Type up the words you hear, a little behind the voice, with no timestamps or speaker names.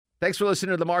Thanks for listening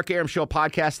to the Mark Arum Show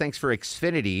podcast. Thanks for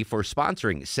Xfinity for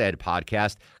sponsoring said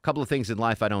podcast. A couple of things in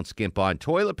life I don't skimp on.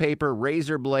 Toilet paper,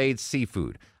 razor blades,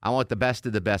 seafood. I want the best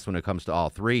of the best when it comes to all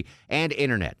three. And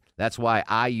internet. That's why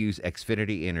I use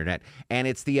Xfinity Internet. And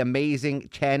it's the amazing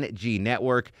 10G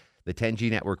network. The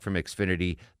 10G network from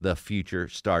Xfinity. The future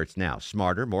starts now.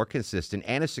 Smarter, more consistent,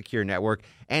 and a secure network.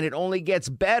 And it only gets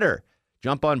better.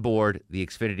 Jump on board the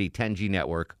Xfinity 10G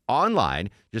network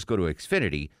online. Just go to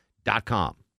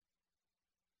Xfinity.com.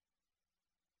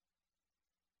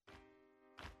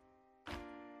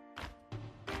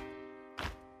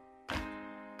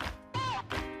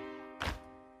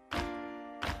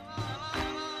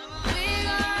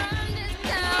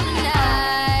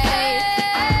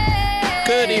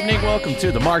 Good evening. Welcome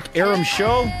to the Mark Arum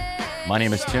Show. My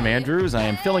name is Tim Andrews. I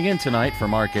am filling in tonight for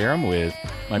Mark Arum with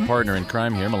my partner in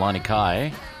crime here, Milani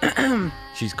Kai.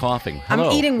 She's coughing. Hello.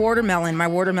 I'm eating watermelon. My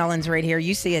watermelon's right here.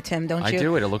 You see it, Tim, don't you? I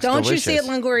do it. It looks don't delicious. Don't you see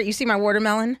it, Longoria? You see my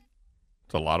watermelon?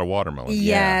 It's a lot of watermelon.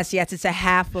 Yes. It's a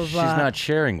half of... She's not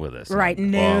sharing with us. Right,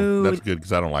 no. Well, that's good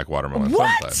because I don't like watermelon.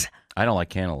 What? Sometimes. I don't like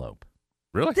cantaloupe.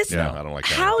 Really? Yeah, I don't like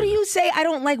How do you say I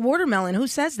don't like watermelon? Who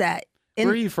says that? Where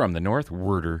are you from? The North?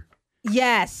 Werder.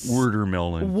 Yes.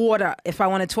 Watermelon. Water. If I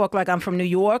want to talk like I'm from New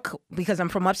York, because I'm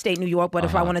from upstate New York, but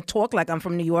if I want to talk like I'm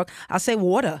from New York, I'll say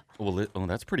water. Well,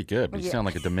 that's pretty good. You sound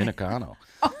like a Dominicano.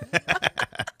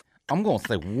 I'm going to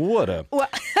say water.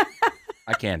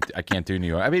 I can't do New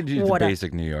York. I mean, do the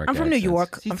basic New York. I'm from New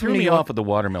York. He I'm threw from New me York. off of the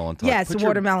watermelon talk. Yes,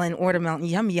 watermelon.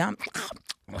 Yum, yum.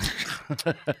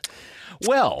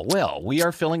 Well, we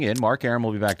are filling in. Mark Arum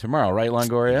will be back tomorrow, right,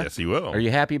 Longoria? Yes, he will. Are you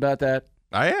happy about that?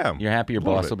 I am. You're happy your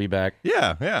boss will be back?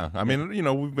 Yeah. I mean,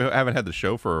 we haven't had the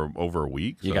show for over a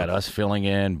week. You got us filling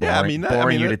in,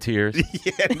 boring you to tears.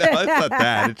 Yeah, no, it's not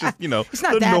that. It's just, it's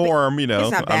not the that norm,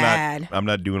 It's not bad. I'm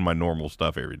not doing my normal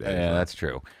stuff every day. Yeah, so. that's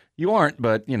true. You aren't,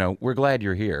 but we're glad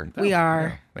you're here. We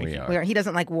are. Thank you. are. He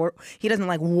doesn't like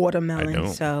watermelon. I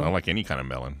don't. So I don't like any kind of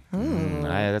melon.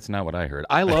 That's not what I heard.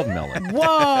 I love melon.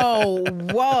 Whoa.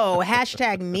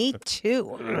 Hashtag me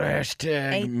too.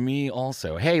 Hashtag me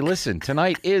also. Hey, listen,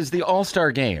 tonight is the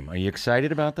All-Star Game. Are you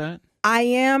excited about that? I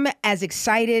am as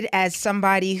excited as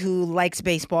somebody who likes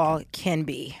baseball can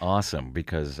be. Awesome,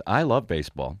 because I love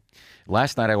baseball.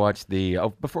 Last night I watched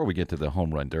before we get to the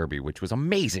Home Run Derby, which was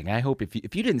amazing. I hope if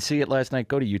you didn't see it last night,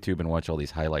 go to YouTube and watch all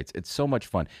these highlights. It's so much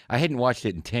fun. I hadn't watched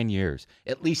it in 10 years,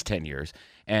 at least 10 years,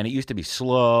 and it used to be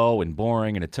slow and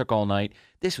boring, and it took all night.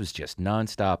 This was just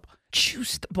nonstop.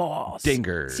 Juiced balls.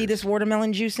 Dingers. See this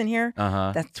watermelon juice in here?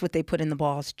 Uh-huh. That's what they put in the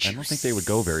balls. Juice. I don't think they would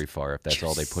go very far if that's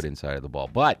all they put inside of the ball.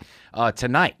 But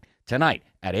tonight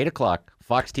at 8 o'clock,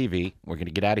 Fox TV, we're going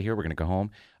to get out of here. We're going to go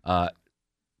home.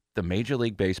 The Major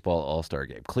League Baseball All-Star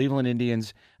Game. Cleveland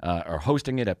Indians are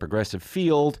hosting it at Progressive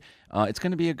Field. It's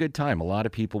going to be a good time. A lot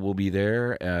of people will be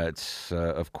there. It's,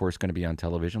 of course, going to be on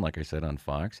television, like I said, on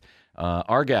Fox.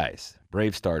 Our guys,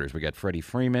 Brave starters. We got Freddie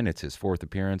Freeman. It's his 4th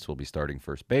appearance. We'll be starting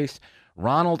first base.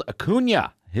 Ronald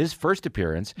Acuna, his first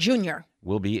appearance. Junior.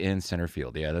 Will be in center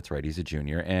field. Yeah, that's right. He's a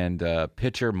junior. And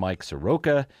pitcher Mike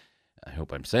Soroka. I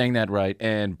hope I'm saying that right.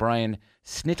 And Brian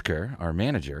Snitker, our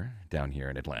manager down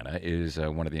here in Atlanta, is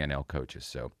one of the NL coaches.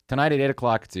 So tonight at 8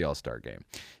 o'clock, it's the All-Star Game.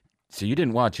 So you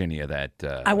didn't watch any of that?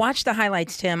 I watched the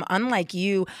highlights, Tim. Unlike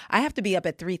you, I have to be up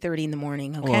at 3:30 in the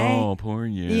morning, okay? Oh, poor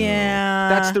you. Yeah.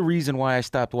 That's the reason why I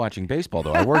stopped watching baseball,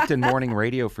 though. I worked in morning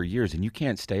radio for years, and you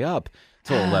can't stay up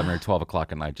till 11 or 12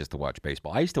 o'clock at night just to watch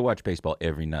baseball. I used to watch baseball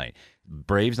every night.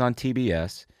 Braves on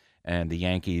TBS and the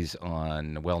Yankees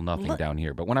on, nothing down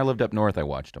here. But when I lived up north, I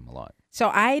watched them a lot. So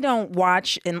I don't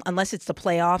watch, unless it's the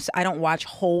playoffs, I don't watch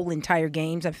whole entire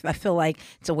games. I feel like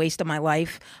it's a waste of my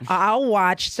life. I'll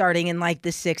watch starting in like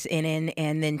the 6th inning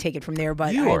and then take it from there.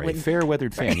 But you are a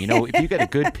fair-weathered fan. If you get a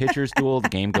good pitcher's duel, the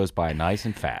game goes by nice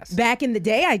and fast. Back in the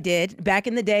day, I did. Back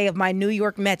in the day of my New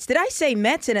York Mets. Did I say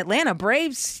Mets in Atlanta?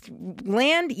 Braves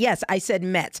land? Yes, I said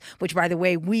Mets, which, by the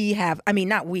way,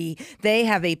 they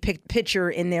have a pitcher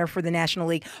in there for the National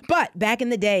League. But back in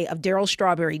the day of Darryl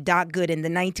Strawberry, Doc Gooden,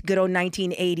 the good old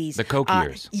 1980s. The Coke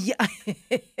years. Yeah.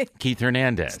 Keith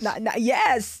Hernandez.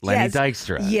 Yes. Lenny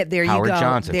Dykstra. Yeah, there you Howard go.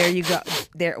 Johnson. There you go.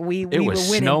 We it were was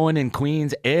winning. snowing in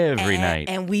Queens every night.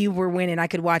 And we were winning. I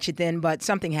could watch it then, but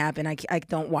something happened. I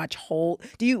don't watch whole.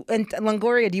 Do you, and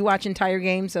Longoria, do you watch entire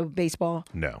games of baseball?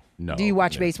 No. Do you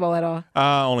watch baseball at all?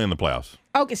 Only in the playoffs.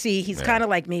 Okay, see, he's kind of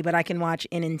like me, but I can watch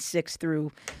inning 6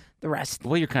 through the rest.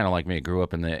 Well, you're kind of like me. I grew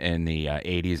up in the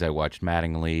 80s. I watched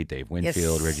Mattingly, Dave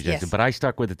Winfield, Reggie Jackson. Yes. But I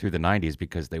stuck with it through the 90s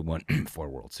because they won 4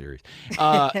 World Series.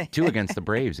 2 against the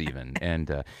Braves even.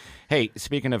 And, hey,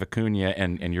 speaking of Acuna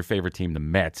and your favorite team, the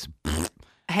Mets.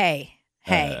 Hey,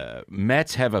 Hey.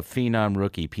 Mets have a phenom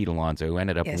rookie, Pete Alonso, who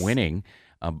ended up Yes. winning.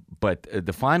 But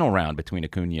the final round between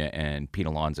Acuna and Pete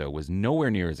Alonso was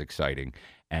nowhere near as exciting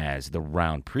as the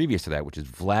round previous to that, which is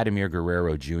Vladimir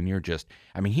Guerrero Jr.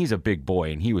 He's a big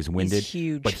boy, and he was winded. He's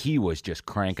huge. But he was just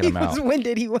cranking He them out. was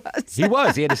winded. He was. He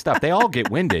was. He had his stuff. They all get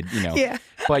winded, Yeah.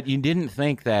 But you didn't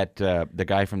think that the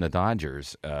guy from the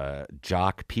Dodgers,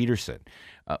 Jock Peterson,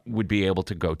 would be able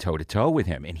to go toe-to-toe with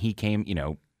him. And he came,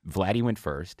 Vladdy went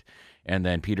first, and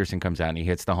then Peterson comes out and he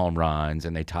hits the home runs,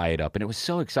 and they tie it up. And it was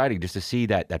so exciting just to see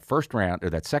that first round or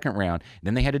that second round.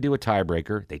 Then they had to do a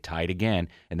tiebreaker. They tied again,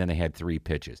 and then they had 3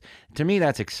 pitches. To me,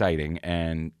 that's exciting.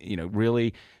 And,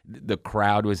 really the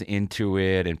crowd was into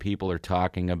it, and people are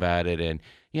talking about it. And,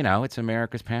 it's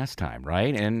America's pastime,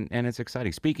 right? And it's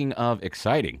exciting. Speaking of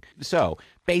exciting, so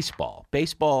baseball.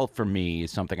 Baseball for me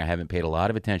is something I haven't paid a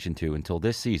lot of attention to until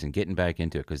this season, getting back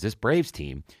into it, because this Braves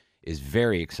team is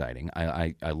very exciting.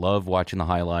 I love watching the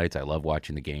highlights. I love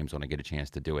watching the games when I get a chance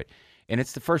to do it. And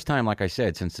it's the first time, like I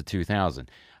said, since the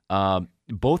 2000.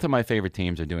 Both of my favorite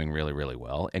teams are doing really, really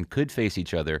well and could face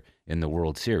each other in the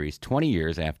World Series 20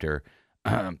 years after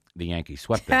the Yankees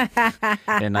swept them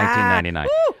in 1999.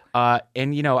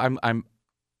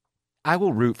 I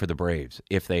will root for the Braves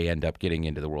if they end up getting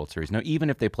into the World Series. Now,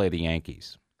 even if they play the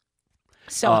Yankees.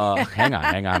 So Hang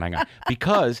on.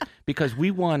 Because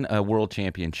we won a world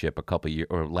championship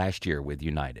last year with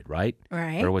United, right?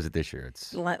 Right. Or was it this year?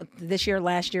 It's this year,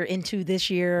 last year, into this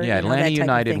year. yeah. that Atlanta type of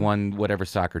United thing. won whatever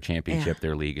soccer championship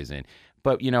their league is in.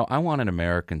 But I want an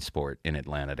American sport in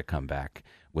Atlanta to come back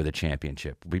with a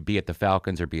championship. Be it the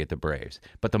Falcons or be it the Braves.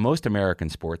 But the most American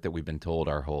sport that we've been told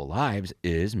our whole lives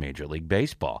is Major League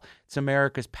Baseball. It's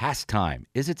America's pastime.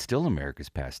 Is it still America's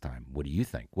pastime? What do you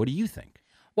think?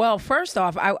 Well, first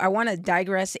off, I want to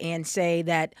digress and say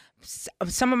that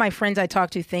some of my friends I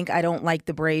talk to think I don't like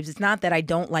the Braves. It's not that I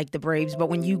don't like the Braves, but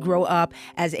when you grow up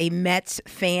as a Mets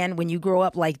fan, when you grow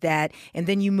up like that, and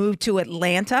then you move to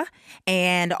Atlanta,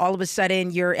 and all of a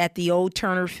sudden you're at the old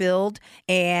Turner Field,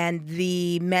 and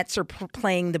the Mets are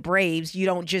playing the Braves, you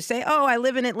don't just say, oh, I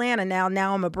live in Atlanta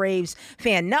now I'm a Braves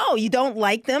fan. No, you don't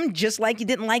like them, just like you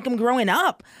didn't like them growing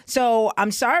up. So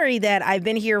I'm sorry that I've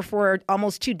been here for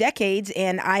almost 2 decades,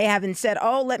 and I haven't said,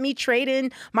 oh, let me trade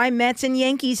in my Mets and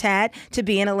Yankees hat to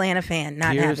be an Atlanta fan.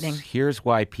 Not happening. Here's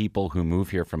why people who move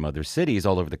here from other cities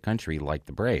all over the country like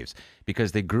the Braves,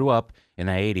 because they grew up in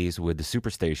the 80s with the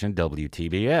superstation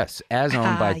WTBS, as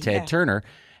owned by Ted Turner,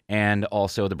 and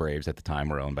also the Braves at the time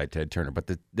were owned by Ted Turner. But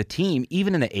the team,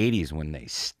 even in the 80s when they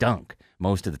stunk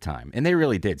most of the time, and they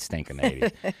really did stink in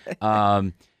the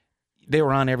 80s, they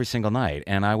were on every single night,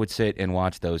 and I would sit and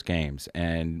watch those games.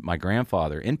 And my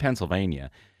grandfather in Pennsylvania,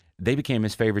 they became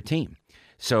his favorite team.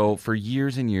 So for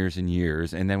years and years and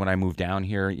years, and then when I moved down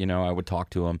here, I would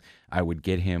talk to him. I would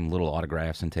get him little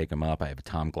autographs and take him up. I have a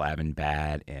Tom Glavine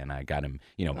bat, and I got him,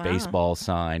 baseball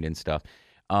signed and stuff.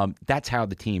 That's how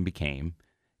the team became,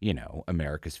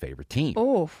 America's favorite team.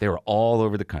 Oh, they were all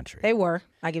over the country. They were.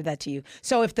 I give that to you.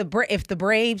 So if the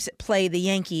Braves play the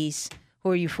Yankees, who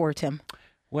are you for, Tim?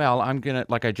 Well,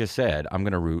 like I just said, I'm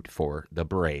gonna root for the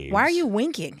Braves. Why are you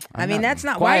winking? That's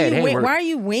not. Quiet. Why are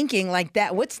you winking like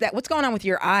that? What's that? What's going on with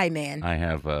your eye, man? I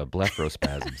have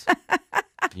blepharospasms.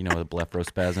 You know what a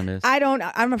blepharospasm is? I don't.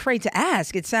 I'm afraid to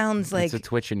ask. It sounds like it's a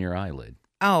twitch in your eyelid.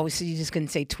 Oh, so you just couldn't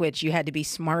say Twitch. You had to be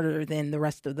smarter than the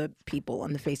rest of the people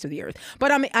on the face of the earth.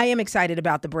 But I am excited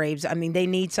about the Braves. They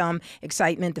need some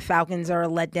excitement. The Falcons are a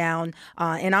letdown.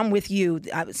 And I'm with you.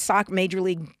 Major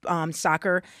League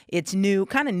Soccer, it's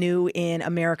kind of new in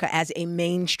America as a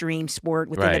mainstream sport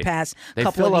within the past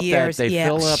couple of years. They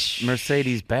fill up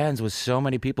Mercedes-Benz with so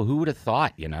many people. Who would have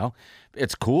thought,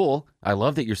 It's cool. I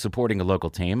love that you're supporting a local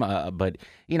team. But,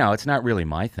 it's not really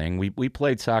my thing. We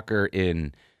played soccer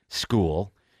in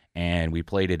school, and we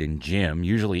played it in gym,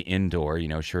 usually indoor,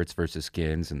 shirts versus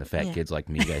skins, and the fat kids like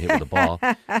me got hit with a ball.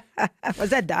 Was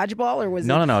that dodgeball or was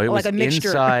No. It was like a mixture?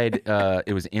 Inside.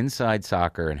 It was inside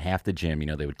soccer, and half the gym,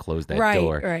 they would close that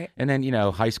door. Right. And then,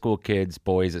 high school kids,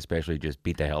 boys especially, just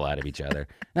beat the hell out of each other.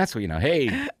 That's what,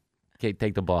 hey,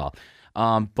 take the ball.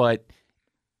 But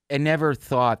I never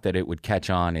thought that it would catch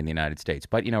on in the United States.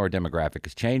 But, our demographic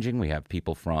is changing. We have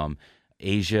people from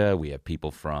Asia, we have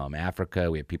people from Africa,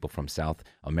 we have people from South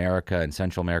America and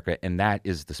Central America, and that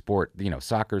is the sport.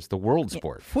 Soccer's the world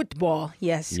sport. Football,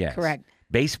 yes, correct.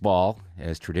 Baseball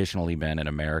has traditionally been an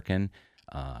American,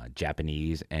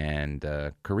 Japanese, and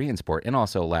Korean sport, and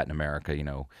also Latin America,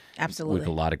 absolutely, with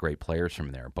a lot of great players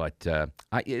from there. But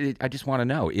I just want to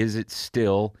know, is it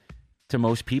still, to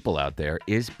most people out there,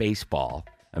 is baseball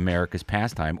America's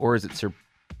pastime, or is it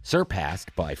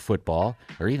surpassed by football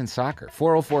or even soccer.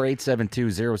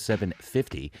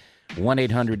 404-872-0750,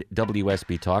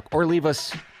 1-800-WSB Talk, or leave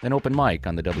us an open mic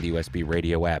on the WSB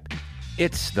radio app.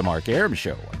 It's the Mark Arum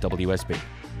Show on WSB.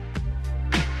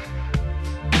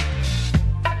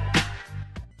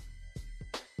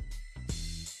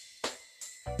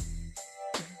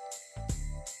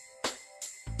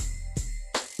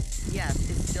 Yes,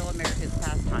 it's still America's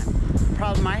pastime. The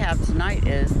problem I have tonight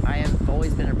is I have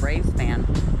always been a Braves fan,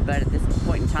 but at this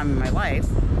point in time in my life,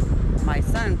 my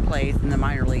son plays in the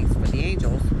minor leagues for the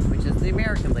Angels, which is the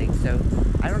American League, so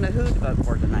I don't know who to vote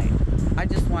for tonight. I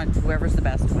just want whoever's the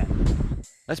best to win.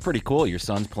 That's pretty cool. Your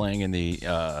son's playing in the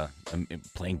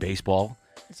playing baseball.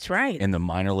 That's right. In the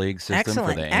minor league system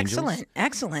for the Angels.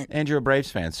 Excellent. And you're a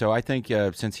Braves fan, so I think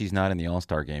since he's not in the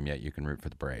All-Star game yet, you can root for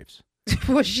the Braves.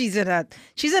 Well, she's in a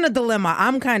dilemma.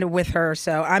 I'm kind of with her,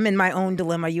 so I'm in my own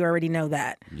dilemma. You already know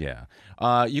that. Yeah.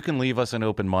 You can leave us an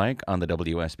open mic on the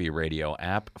WSB radio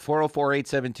app.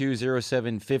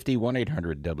 404-872-0750,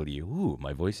 1-800-W. Ooh,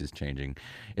 my voice is changing.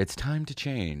 It's time to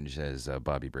change, as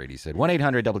Bobby Brady said.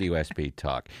 1-800-WSB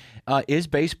Talk. Is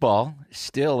baseball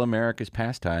still America's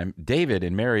pastime? David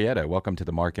in Marietta, welcome to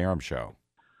the Mark Arum Show.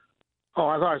 Oh,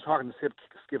 I thought I was talking to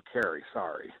Skip Carey.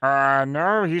 Sorry.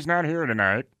 No, he's not here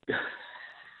tonight.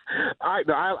 I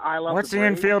love. What's the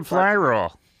Braves, infield fly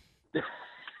rule? See,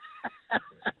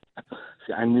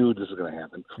 I knew this was going to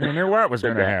happen. You knew what was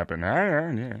going to happen.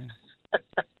 Yeah.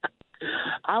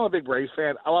 I'm a big Braves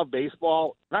fan. I love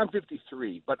baseball. I'm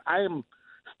 53, but I am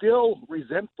still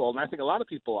resentful, and I think a lot of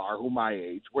people are who my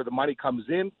age, where the money comes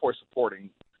in for supporting,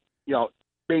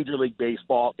 Major League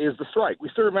Baseball, is the strike. We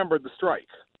still remember the strike.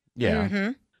 Yeah.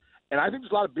 Mm-hmm. And I think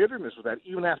there's a lot of bitterness with that,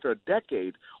 even after a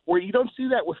decade, where you don't see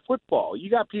that with football. You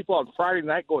got people on Friday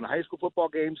night going to high school football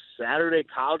games, Saturday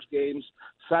college games,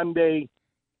 Sunday.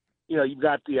 You've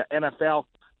got the NFL.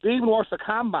 They even watch the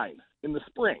combine in the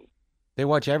spring. They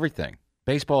watch everything.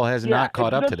 Baseball has not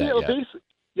caught up to that yet.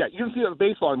 You don't see it with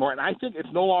baseball anymore, and I think it's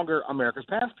no longer America's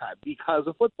pastime because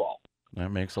of football. That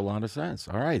makes a lot of sense.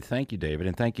 All right. Thank you, David,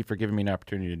 and thank you for giving me an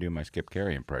opportunity to do my Skip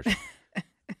Carey impression.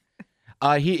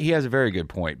 He has a very good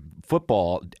point.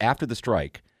 Football, after the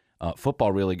strike,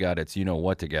 football really got its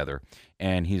you-know-what together,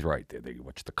 and he's right. You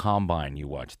watch the combine, you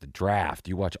watch the draft,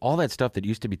 you watch all that stuff that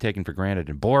used to be taken for granted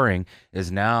and boring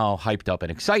is now hyped up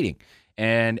and exciting.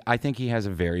 And I think he has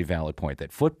a very valid point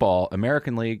that football,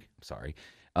 the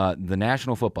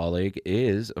National Football League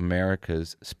is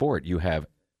America's sport. You have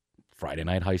Friday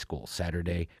night high school,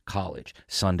 Saturday college,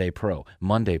 Sunday pro,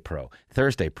 Monday pro,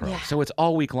 Thursday pro. Yeah. So it's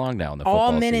all week long now in the football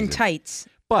all men season. in tights.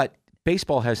 But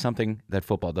baseball has something that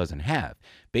football doesn't have.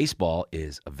 Baseball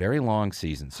is a very long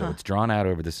season, so it's drawn out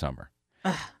over the summer.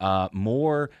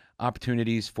 More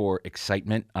opportunities for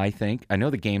excitement, I think. I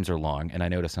know the games are long, and I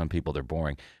know to some people they're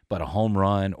boring, but a home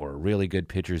run or a really good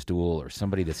pitcher's duel or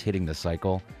somebody that's hitting the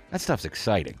cycle, that stuff's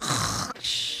exciting.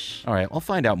 All right, I'll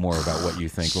find out more about what you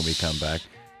think when we come back.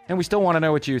 And we still want to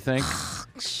know what you think.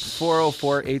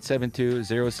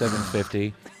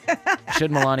 404-872-0750.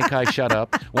 Should Milani Kai shut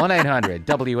up?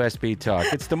 1-800-WSB Talk.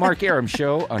 It's the Mark Arum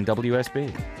Show on WSB.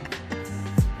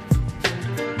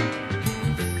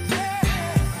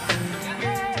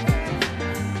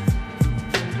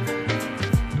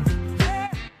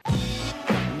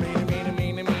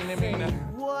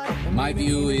 My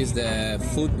view is that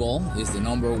football is the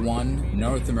number one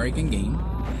North American game.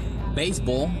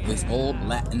 Baseball is all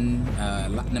Latin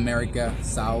America,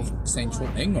 South, Central,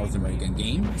 and North American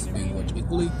games, being watched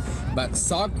equally. But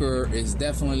soccer is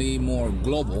definitely more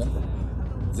global.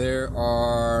 There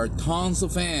are tons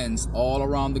of fans all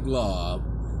around the globe,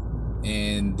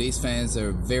 and these fans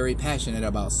are very passionate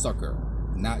about soccer,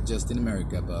 not just in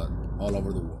America, but all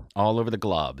over the world. All over the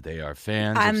globe, they are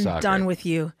fans of soccer. I'm done with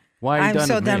you. Why are you done with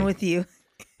me? I'm so done with you.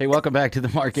 Hey, welcome back to the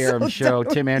Mark Arum Show.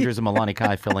 Tim Andrews and Milani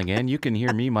Kai filling in. You can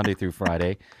hear me Monday through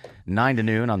Friday, 9 to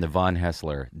noon on the Von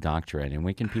Hessler Doctrine. And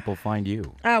where can people find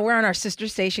you? We're on our sister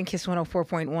station, KISS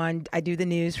 104.1. I do the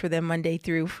news for them Monday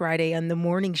through Friday on the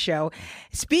morning show.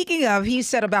 Speaking of, he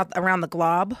said about around the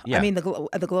globe. Yeah. I mean,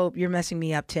 the globe. You're messing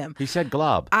me up, Tim. He said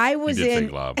glob. I was You did say in.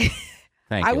 glob.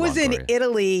 Thank I you, was in Longoria.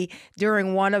 Italy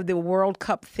during one of the World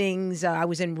Cup things. I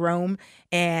was in Rome,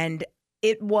 and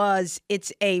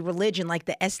it's a religion like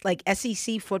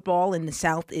SEC football in the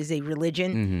South is a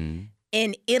religion. Mm-hmm.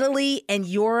 In Italy and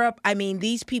Europe, I mean,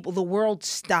 these people, the world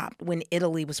stopped when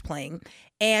Italy was playing.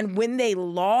 And when they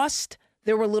lost,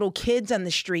 there were little kids on the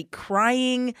street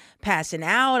crying, passing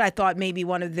out. I thought maybe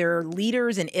one of their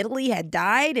leaders in Italy had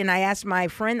died. And I asked my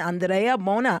friend Andrea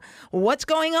Mona, what's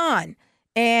going on?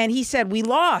 And he said, we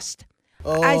lost.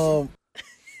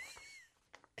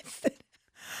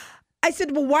 I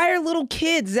said, well, why are little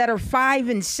kids that are 5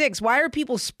 and 6? Why are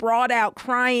people sprawled out,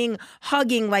 crying,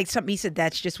 hugging like something? He said,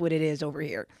 that's just what it is over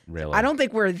here. Really? I don't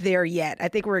think we're there yet. I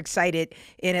think we're excited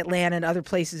in Atlanta and other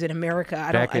places in America.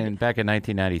 Back in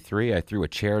 1993, I threw a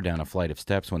chair down a flight of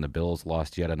steps when the Bills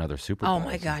lost yet another Super Bowl. Oh,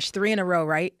 my gosh. 3 in a row,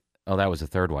 right? Oh, that was the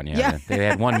third one, Yeah. They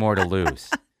had one more to lose.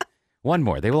 One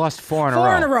more. They lost 4 in a row.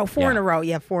 4 in a row. 4 Yeah. in a row.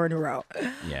 Yeah, 4 in a row.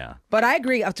 Yeah. But I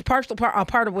agree. It's a part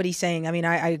of what he's saying. I mean,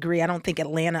 I agree. I don't think I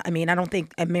don't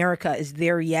think America is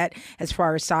there yet as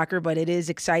far as soccer, but it is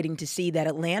exciting to see that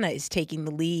Atlanta is taking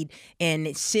the lead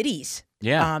in cities.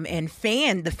 Yeah. And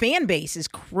the fan base is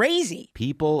crazy.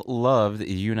 People love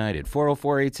United.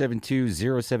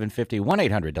 404-872-0750,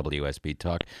 1-800-WSB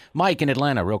Talk. Mike in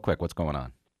Atlanta, real quick, what's going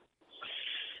on?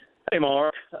 Hey,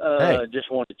 Mark. Hey. Just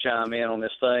wanted to chime in on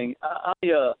this thing. I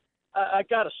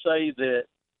got to say that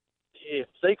if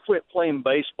they quit playing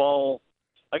baseball,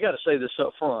 I got to say this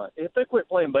up front. If they quit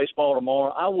playing baseball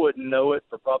tomorrow, I wouldn't know it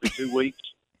for probably 2 weeks.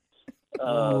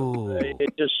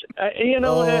 It just,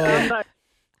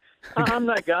 I'm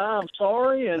that guy. I'm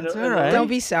sorry. And That's all right. Don't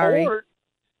be sorry.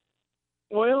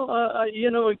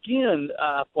 Again,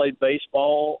 I played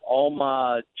baseball all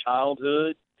my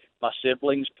childhood. My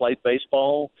siblings played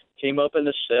baseball, came up in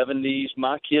the 70s.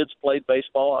 My kids played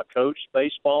baseball. I coached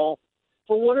baseball.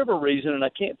 For whatever reason, and I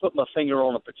can't put my finger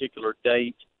on a particular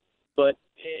date, but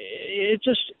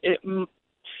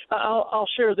I'll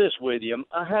share this with you.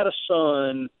 I had a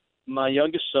son, my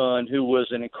youngest son, who was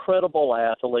an incredible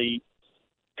athlete,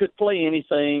 could play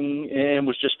anything, and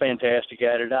was just fantastic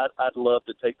at it. I'd love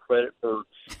to take credit for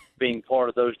being part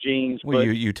of those genes. Well,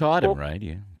 but you taught him, right?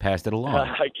 You passed it along.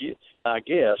 I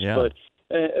guess. Yeah. But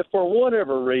for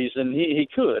whatever reason, he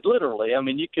could, literally. I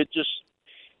mean, you could just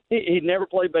 – he'd never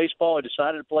played baseball. He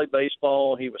decided to play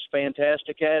baseball. He was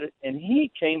fantastic at it. And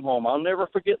he came home. I'll never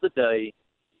forget the day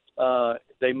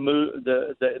they moved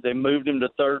him to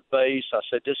third base. I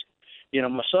said,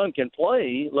 my son can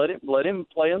play. Let him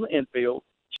play on the infield.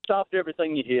 Stopped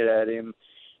everything you hit at him.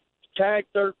 Tagged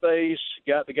third base,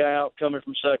 got the guy out coming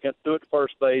from second, threw it to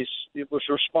first base. It was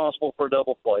responsible for a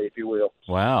double play, if you will.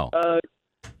 Wow.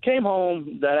 Came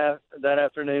home that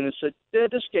afternoon and said,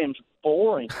 Dad, this game's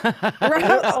boring.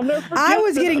 I'll never forget I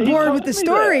was that getting he bored told with the me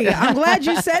story. that. I'm glad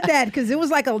you said that because it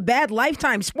was like a bad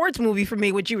Lifetime sports movie for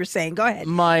me, what you were saying. Go ahead.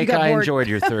 Mike, You got I bored. enjoyed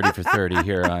your 30 for 30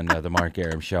 here on the Mark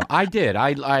Arum Show. I did.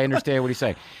 I understand what he's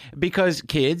saying. Because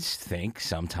kids think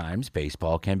sometimes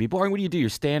baseball can be boring. What do? You're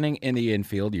standing in the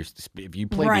infield. If you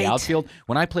play Right. the outfield.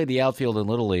 When I played the outfield in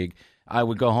Little League, I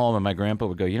would go home and my grandpa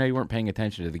would go, you weren't paying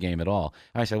attention to the game at all.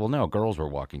 I said, well, no, girls were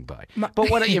walking by. But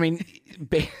what I mean,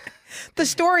 The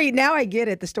story, now I get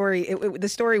it. The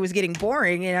story was getting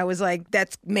boring, and I was like,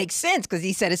 that makes sense because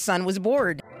he said his son was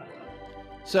bored.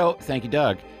 So, thank you,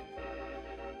 Doug.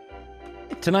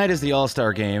 Tonight is the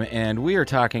All-Star Game, and we are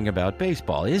talking about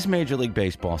baseball. Is Major League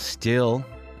Baseball still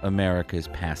America's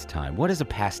pastime? What does a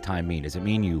pastime mean? Does it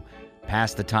mean you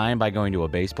pass the time by going to a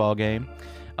baseball game?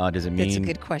 Does it mean That's a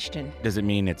good question. Does it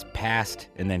mean it's past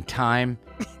and then time?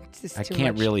 It's I too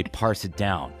can't much. really parse it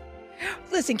down.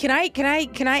 Listen, can I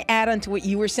add on to what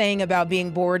you were saying about being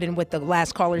bored and what the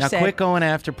last caller Now, said? quit going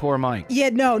after poor Mike. Yeah,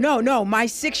 no. My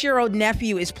 6-year-old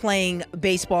nephew is playing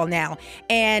baseball now,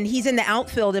 and he's in the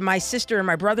outfield, and my sister and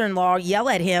my brother-in-law yell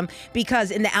at him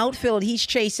because in the outfield, he's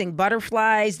chasing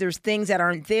butterflies. There's things that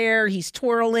aren't there. He's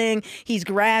twirling. He's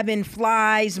grabbing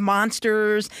flies,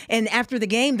 monsters. And after the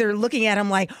game, they're looking at him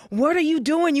like, what are you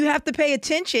doing? You have to pay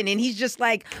attention. And he's just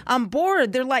like, I'm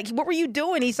bored. They're like, what were you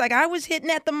doing? He's like, I was hitting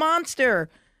at the monster.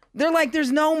 They're like,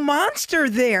 there's no monster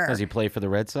there. Does he play for the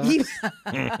Red Sox?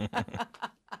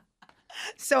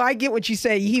 So I get what you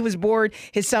say. He was bored.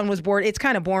 His son was bored. It's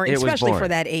kind of boring, It was especially boring. for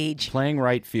that age. Playing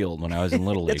right field when I was in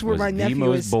Little League That's where was my the nephew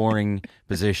most is. boring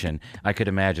position I could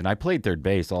imagine. I played third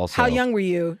base also. How young were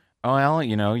you? Oh, well,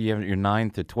 you're 9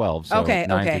 to 12, so Okay,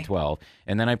 9 okay. to 12.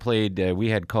 And then I played, it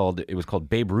was called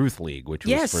Babe Ruth League, which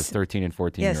was Yes. for 13 and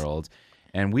 14 Yes. year olds.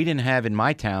 And we didn't have in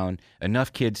my town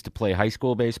enough kids to play high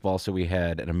school baseball, so we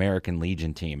had an American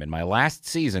Legion team. In my last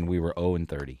season, we were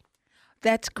 0-30.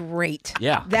 That's great.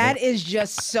 Yeah. That is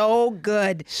just so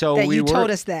good So that we you were,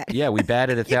 told us that. Yeah, we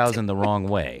batted 1,000 the wrong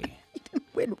way.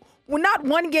 Well, not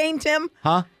one game, Tim.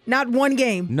 Huh? Not one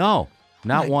game. No,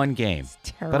 not one game.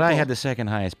 terrible. But I had the second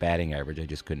highest batting average. I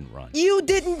just couldn't run. You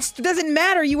didn't. Doesn't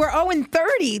matter. You were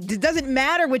 0-30. It doesn't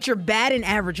matter what your batting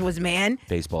average was, man.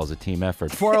 Baseball is a team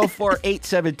effort.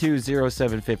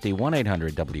 404-872-0750,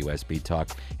 1-800-WSB Talk.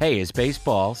 Hey, is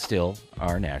baseball still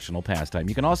our national pastime?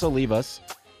 You can also leave us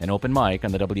an open mic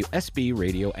on the WSB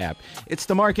radio app. It's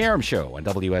the Mark Arum Show on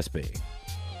WSB.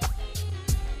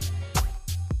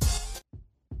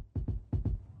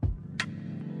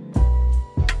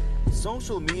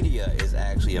 Social media is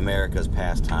actually America's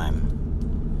pastime.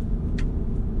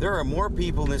 There are more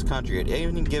people in this country at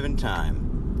any given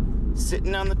time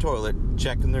sitting on the toilet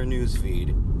checking their news feed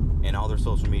and all their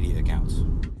social media accounts.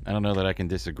 I don't know that I can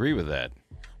disagree with that.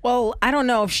 Well, I don't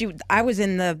know if I was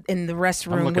in the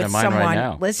restroom looking with at mine someone. right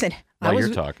now. Listen, While you're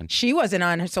talking. She wasn't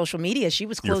on her social media. She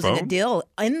was closing a phone? deal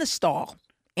in the stall.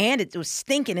 And it was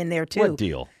stinking in there, too. What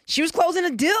deal? She was closing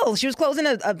a deal. She was closing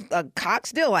a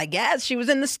Cox deal, I guess. She was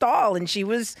in the stall, and she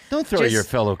was Don't throw just- your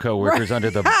fellow coworkers under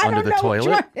the I under don't the know,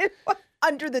 toilet.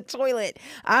 under the toilet.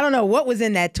 I don't know what was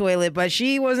in that toilet, but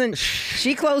she wasn't.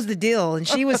 She closed the deal, and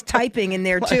she was typing in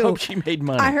there, Well, too. I hope she made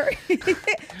money. I heard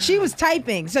she was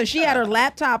typing. So she had her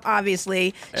laptop,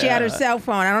 obviously. She had her cell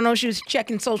phone. I don't know if she was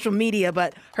checking social media,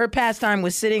 but her pastime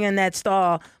was sitting in that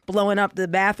stall, blowing up the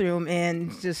bathroom,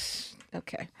 and just.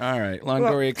 Okay. All right.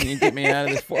 Longoria, can you get me out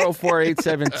of this?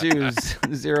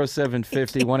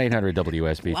 404-872-0750,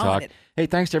 1-800-WSB Blowing Talk. it. Hey,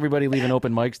 thanks to everybody leaving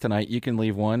open mics tonight. You can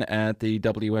leave one at the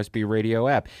WSB radio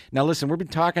app. Now, listen, we've been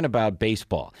talking about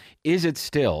baseball. Is it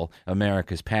still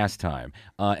America's pastime?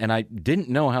 And I didn't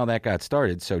know how that got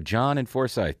started. So, John and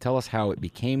Forsyth, tell us how it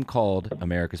became called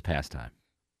America's pastime.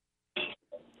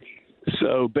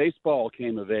 So baseball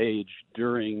came of age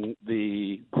during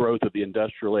the growth of the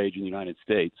industrial age in the United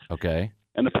States Okay.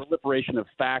 and the proliferation of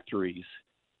factories.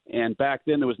 And back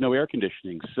then there was no air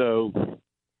conditioning. So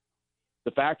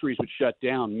the factories would shut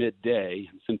down midday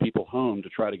and send people home to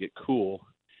try to get cool.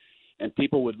 And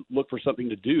people would look for something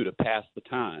to do to pass the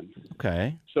time.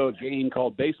 Okay. So a game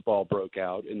called baseball broke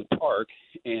out in the park,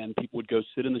 and people would go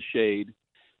sit in the shade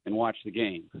and watch the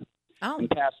game and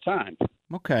pass time.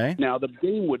 Okay. Now, the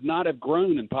game would not have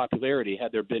grown in popularity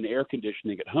had there been air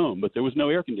conditioning at home, but there was no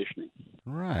air conditioning.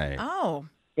 Right. Oh.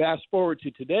 Fast forward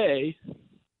to today,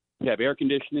 we have air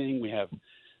conditioning, we have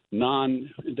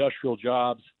non-industrial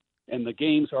jobs, and the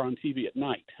games are on TV at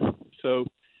night. So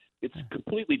it's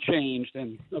completely changed,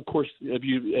 and of course, as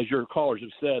your callers have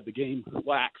said, the game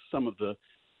lacks some of the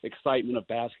excitement of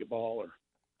basketball or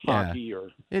hockey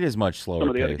or it is much slower some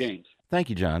of the other paced. games. Thank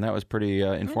you, John. That was pretty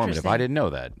informative. I Interesting. didn't know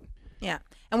that. Yeah.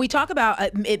 And we talk about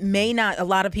it may not, a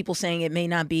lot of people saying it may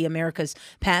not be America's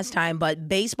pastime, but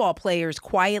baseball players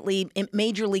quietly,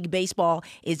 Major League Baseball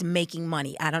is making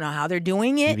money. I don't know how they're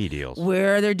doing it. TV deals.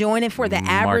 Where they're doing it for the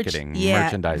average. Marketing, Yeah,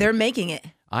 merchandising. they're making it.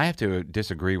 I have to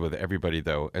disagree with everybody,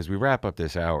 though. As we wrap up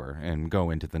this hour and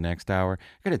go into the next hour,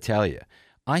 I got to tell you,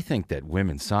 I think that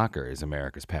women's soccer is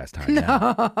America's pastime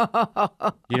now.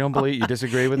 You don't believe? You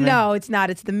disagree with me? No, it's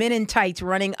not. It's the men in tights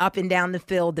running up and down the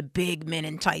field, the big men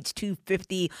in tights,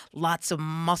 250, lots of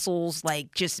muscles,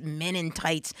 like just men in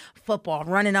tights, football,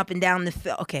 running up and down the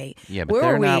field. Okay. Yeah, but Where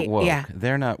they're are we? not woke. Yeah.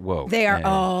 They're not woke. They are. And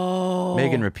Oh.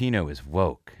 Megan Rapinoe is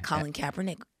woke. Colin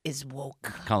Kaepernick is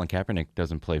woke. Colin Kaepernick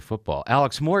doesn't play football.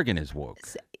 Alex Morgan is woke.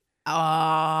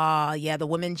 Yeah, the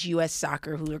women's U.S.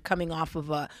 soccer who are coming off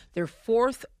of their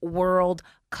fourth World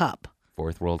Cup.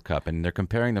 Fourth World Cup, and they're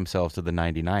comparing themselves to the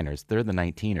 99ers. They're the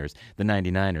 19ers, the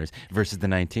 99ers versus the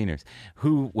 19ers.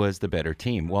 Who was the better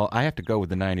team? Well, I have to go with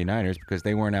the 99ers because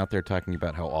they weren't out there talking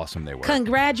about how awesome they were.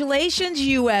 Congratulations,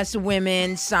 U.S.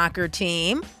 women's soccer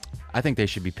team. I think they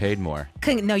should be paid more.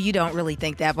 No, you don't really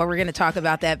think that, but we're going to talk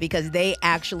about that because they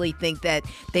actually think that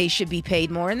they should be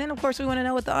paid more. And then, of course, we want to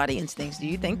know what the audience thinks. Do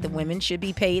you think the women should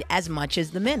be paid as much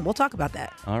as the men? We'll talk about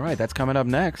that. All right, that's coming up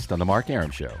next on The Mark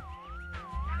Arum Show.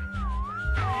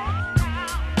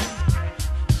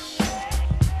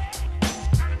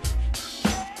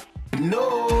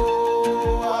 No,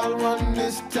 I'll run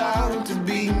this town to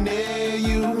be near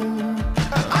you.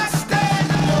 I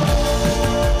stand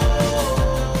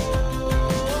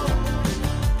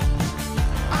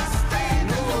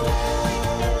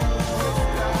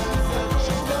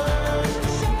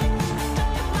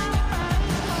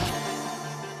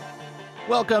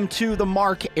Welcome to The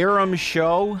Mark Arum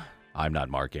Show. I'm not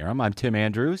Mark Arum. I'm Tim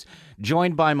Andrews,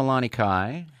 joined by Milani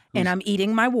Kai. And I'm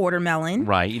eating my watermelon.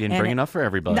 Right, you didn't bring enough for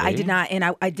everybody. No, I did not, and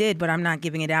I did, but I'm not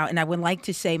giving it out. And I would like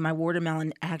to say my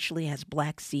watermelon actually has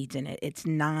black seeds in it. It's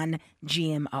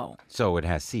non-GMO. So it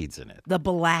has seeds in it. The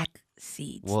black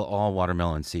seeds. Well, all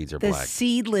watermelon seeds are The black.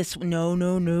 seedless, no.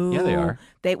 Yeah, they are.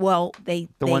 The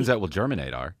ones that will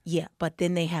germinate are. Yeah, but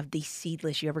then they have the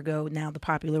seedless. You ever go now, the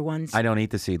popular ones? I don't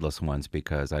eat the seedless ones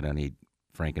because I don't eat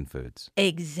Frankenfoods.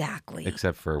 Exactly.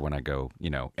 Except for when I go,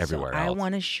 everywhere so else. I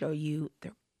want to show you.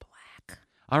 They're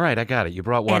All right, I got it. You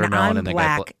brought and watermelon I'm and they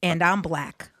black, got and I'm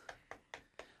black.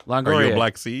 Longoria. Are you a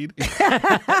black seed?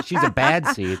 She's a bad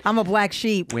seed. I'm a black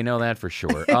sheep. We know that for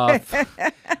sure.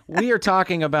 We are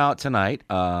talking about tonight.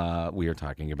 We are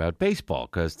talking about baseball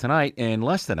because tonight, in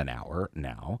less than an hour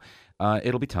now,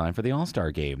 it'll be time for the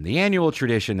All-Star Game, the annual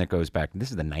tradition that goes back.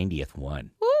 This is the 90th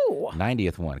one. Ooh,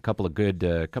 90th one. A couple of good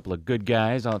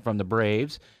guys from the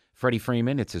Braves. Freddie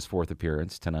Freeman, it's his 4th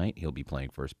appearance tonight. He'll be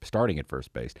starting at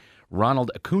first base.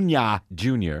 Ronald Acuna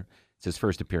Jr., it's his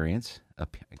first appearance.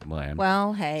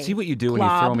 Well, hey. See what you do when you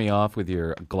throw me off with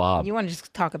your glob. You want to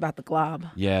just talk about the glob.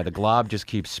 Yeah, the glob just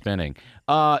keeps spinning.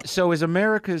 So is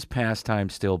America's pastime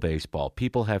still baseball?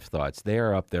 People have thoughts. They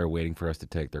are up there waiting for us to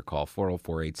take their call.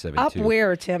 404-872. Up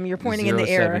where, Tim? You're pointing in the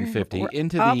air. 0750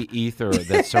 into the ether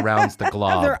that surrounds the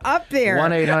glob. They're up there.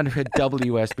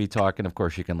 1-800-WSB Talk. And, of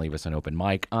course, you can leave us an open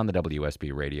mic on the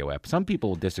WSB radio app. Some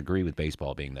people disagree with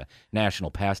baseball being the national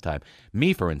pastime.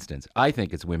 Me, for instance, I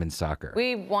think it's women's soccer.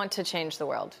 We want to change the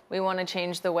world. We want to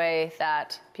change the way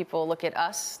that people look at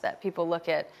us, that people look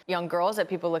at young girls, that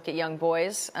people look at young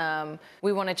boys.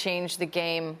 We want to change the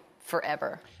game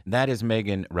forever. That is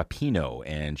Megan Rapinoe,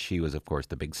 and she was, of course,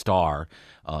 the big star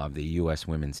of the U.S.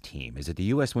 women's team. Is it the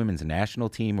U.S. women's national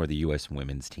team or the U.S.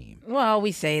 women's team? Well,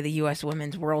 we say the U.S.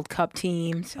 Women's World Cup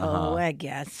team, so I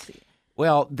guess.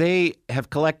 Well, they have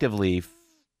collectively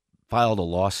filed a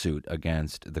lawsuit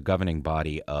against the governing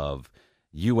body of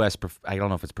U.S. I don't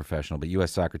know if it's professional, but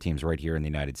U.S. soccer teams right here in the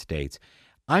United States.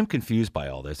 I'm confused by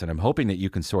all this, and I'm hoping that you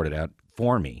can sort it out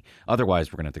for me.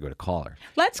 Otherwise, we're going to have to go to caller.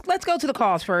 Let's go to the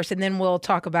calls first, and then we'll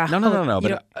talk about. No.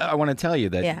 But I want to tell you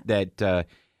that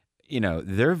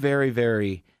they're very,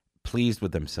 very pleased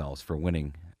with themselves for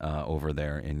winning over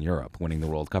there in Europe, winning the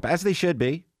World Cup, as they should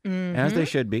be. Mm-hmm. As they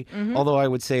should be. Mm-hmm. Although I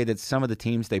would say that some of the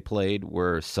teams they played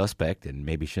were suspect and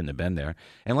maybe shouldn't have been there.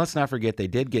 And let's not forget they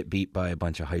did get beat by a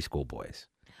bunch of high school boys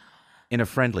in a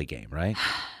friendly game, right?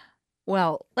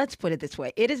 Well, let's put it this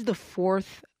way. It is the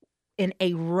 4th in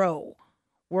a row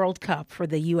World Cup for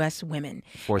the U.S. women.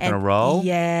 4th in a row?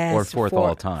 Yes. Or 4th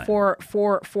all time?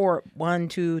 4. 1,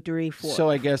 2, 3, 4.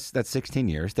 So I guess that's 16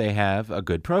 years. They have a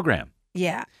good program.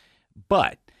 Yeah.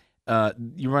 But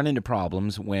you run into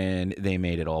problems when they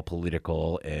made it all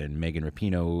political and Megan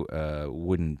Rapinoe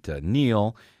wouldn't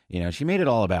kneel. She made it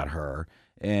all about her.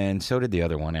 And so did the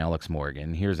other one, Alex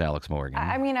Morgan. Here's Alex Morgan.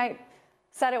 I mean, I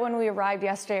said it when we arrived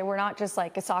yesterday. We're not just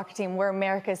like a soccer team. We're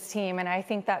America's team. And I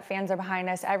think that fans are behind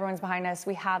us. Everyone's behind us.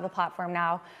 We have the platform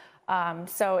now.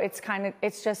 So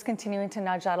it's just continuing to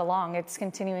nudge that along. It's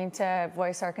continuing to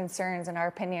voice our concerns and our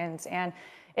opinions. And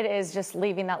it is just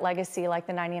leaving that legacy like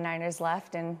the 99ers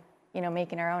left and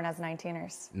making our own as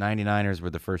 19ers. 99ers were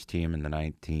the first team in the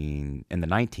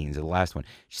 19s, the last one.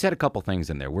 She said a couple things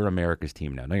in there. We're America's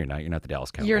team now. No, you're not. You're not the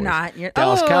Dallas Cowboys. You're not.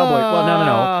 Dallas Cowboys. Well,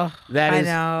 no. That is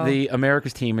the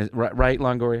America's team. Is right,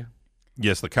 Longoria?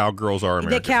 Yes, the Cowgirls are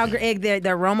America's team.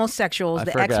 They're homosexuals,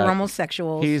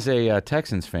 ex-homosexuals. He's a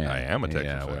Texans fan. I am a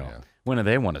Texans fan. Yeah. When have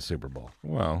they won a Super Bowl?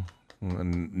 Well,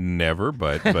 never,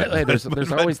 but there's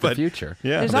always the future.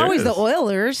 Yeah, there's always the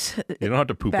Oilers. You don't have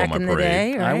to poop back on my in the parade.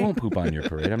 Day, right? I won't poop on your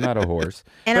parade. I'm not a horse.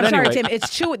 And but I'm anyway, sorry, Tim.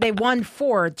 It's 2. They won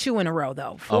 2 in a row,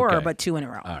 though. 4, okay. But 2 in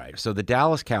a row. All right. So the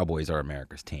Dallas Cowboys are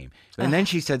America's team. And then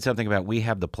she said something about we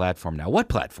have the platform now. What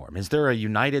platform? Is there a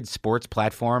United Sports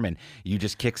platform and you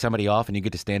just kick somebody off and you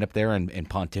get to stand up there and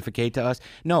pontificate to us?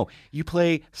 No. You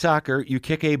play soccer. You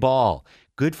kick a ball.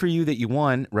 Good for you that you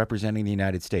won representing the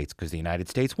United States because the United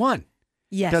States won.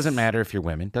 Yes. Doesn't matter if you're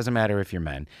women. Doesn't matter if you're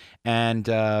men. And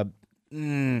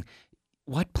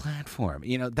what platform?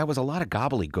 That was a lot of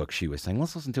gobbledygook she was saying.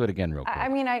 Let's listen to it again real quick. I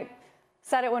mean, I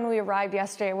said it when we arrived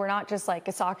yesterday. We're not just like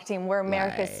a soccer team. We're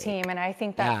America's team. And I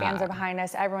think that fans are behind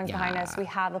us. Everyone's behind us. We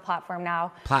have the platform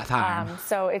now.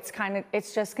 So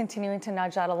it's just continuing to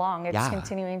nudge that along. It's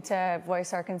continuing to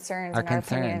voice our concerns and our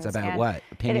opinions. About what?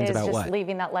 Opinions about what? It is just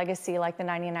leaving that legacy like the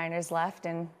 99ers left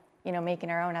and making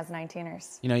our own as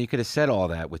 19ers. You could have said all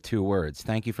that with 2 words.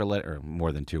 Thank you for or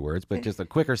more than 2 words, but just a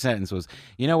quicker sentence was,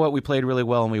 you know what, we played really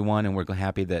well and we won and we're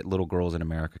happy that little girls in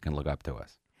America can look up to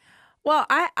us. Well,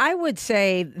 I would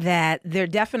say that there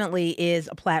definitely is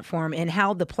a platform and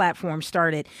how the platform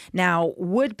started. Now,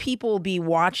 would people be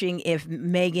watching if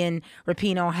Megan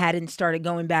Rapinoe hadn't started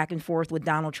going back and forth with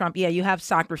Donald Trump? Yeah, you have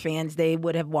soccer fans. They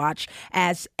would have watched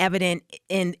as evidence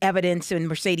in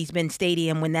Mercedes-Benz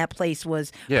Stadium when that place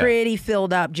was pretty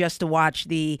filled up just to watch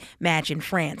the match in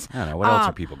France. I don't know. What else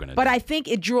are people going to do? But I think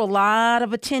it drew a lot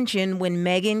of attention when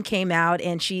Megan came out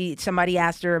and somebody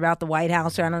asked her about the White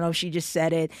House, or I don't know if she just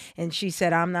said it, and and she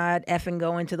said, I'm not effing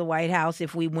going to the White House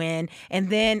if we win. And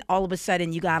then all of a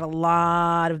sudden, you got a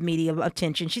lot of media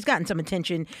attention. She's gotten some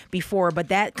attention before, but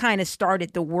that kind of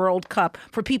started the World Cup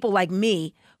for people like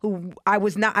me, who I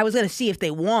was going to see if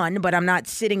they won, but I'm not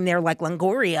sitting there like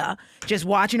Longoria just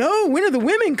watching, oh, when are the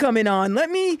women coming on?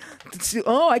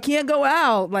 I can't go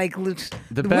out. Like,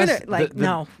 The best, winner,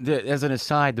 no. As an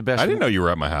aside, the best. I didn't know you were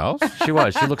at my house. She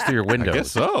was. She looks through your windows. I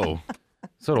guess so.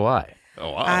 So do I.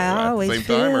 Oh, wow. I always Same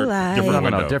feel time or like different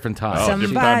window? No, different time.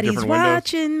 Somebody's different windows?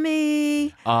 watching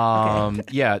me.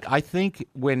 Yeah, I think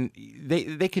when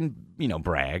they can,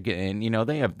 brag, and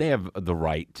they have the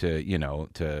right to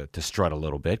to strut a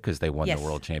little bit because they won Yes. the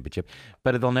world championship,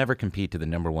 but they'll never compete to the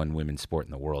number one women's sport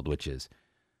in the world, which is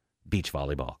beach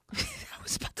volleyball. I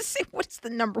was about to say, what is the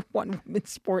number one women's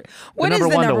sport? The What is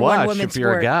number the one to number one watch women's if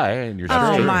you're sport? a guy and you're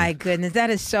Oh straight. my goodness, that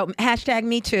is so. Hashtag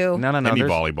me too. No. Any there's-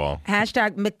 volleyball.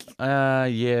 Hashtag.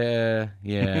 Yeah.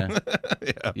 Yeah,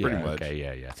 pretty much.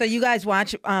 Okay, yeah. So you guys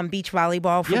watch beach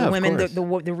volleyball for Yeah, the of women.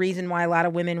 course. The reason why a lot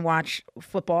of women watch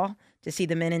football to see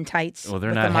the men in tights. Well, they're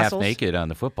with not the half muscles. naked on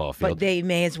the football field. But they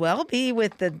may as well be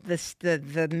with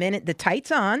the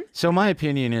tights on. So my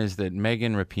opinion is that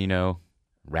Megan Rapinoe,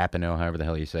 however the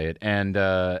hell you say it, and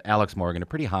Alex Morgan are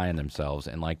pretty high on themselves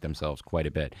and like themselves quite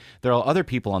a bit. There are other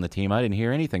people on the team I didn't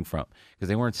hear anything from because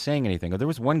they weren't saying anything. There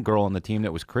was one girl on the team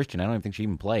that was Christian. I don't even think she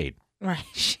even played.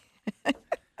 Right.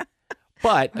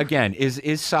 But again,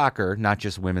 is soccer, not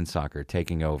just women's soccer,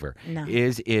 taking over? No.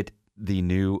 Is it the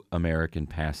new American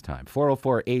pastime?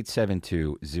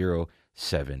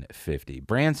 404-872-0750.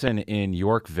 Branson in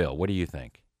Yorkville, what do you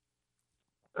think?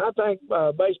 I think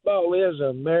baseball is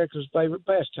America's favorite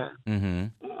pastime.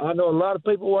 Mm-hmm. I know a lot of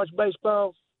people watch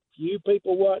baseball. Few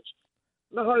people watch.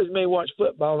 Not hardly as many watch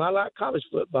football. And I like college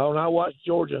football, and I watch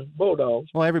Georgia Bulldogs.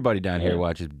 Well, everybody down here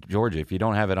watches Georgia. If you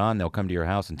don't have it on, they'll come to your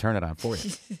house and turn it on for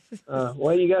you.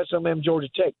 Well, you got some of them Georgia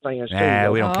Tech fans too.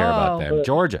 Nah, we don't care about them. But-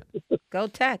 Georgia. Go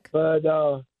Tech. But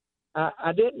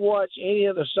I didn't watch any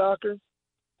of the soccer.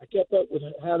 I kept up with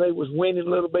how they was winning a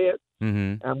little bit.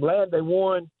 Mm-hmm. I'm glad they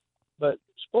won, but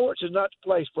sports is not the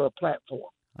place for a platform.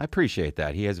 I appreciate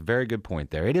that. He has a very good point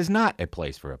there. It is not a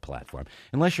place for a platform,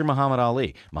 unless you're Muhammad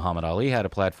Ali. Muhammad Ali had a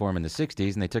platform in the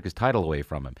 60s, and they took his title away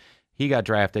from him. He got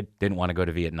drafted, didn't want to go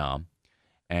to Vietnam,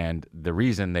 and the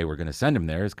reason they were going to send him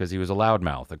there is because he was a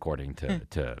loudmouth, according to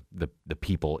the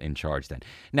people in charge then.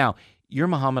 Now, you're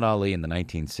Muhammad Ali in the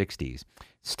 1960s.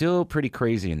 Still pretty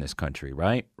crazy in this country,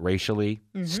 right? Racially,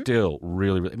 still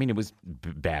really, I mean, it was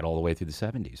bad all the way through the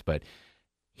 70s, but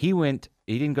he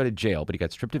didn't go to jail, but he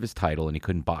got stripped of his title and he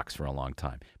couldn't box for a long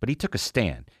time. But he took a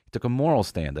stand. He took a moral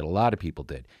stand that a lot of people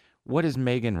did. What is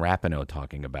Megan Rapinoe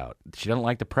talking about? She doesn't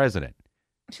like the president.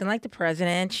 She doesn't like the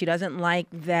president. She doesn't like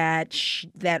that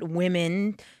that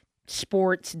women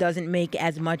sports doesn't make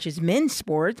as much as men's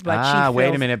sports. But she feels,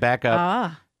 wait a minute, back up.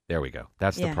 Ah. There we go.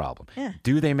 That's the Yeah. problem. Yeah.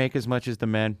 Do they make as much as the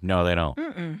men? No, they don't.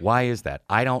 Mm-mm. Why is that?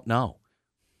 I don't know.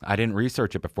 I didn't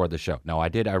research it before the show. No, I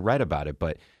did. I read about it,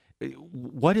 but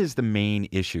what is the main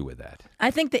issue with that? I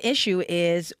think the issue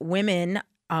is women.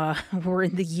 We're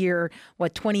in the year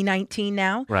 2019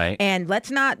 now, Right. And let's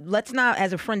not,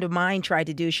 as a friend of mine tried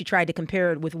to do. She tried to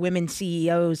compare it with women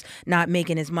CEOs not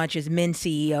making as much as men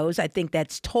CEOs. I think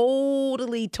that's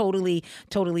totally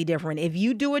different. If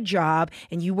you do a job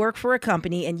and you work for a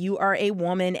company and you are a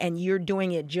woman and you're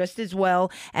doing it just as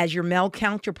well as your male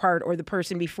counterpart or the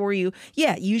person before you,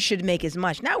 yeah, you should make as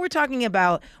much. Now we're talking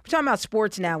about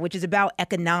sports now, which is about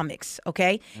economics.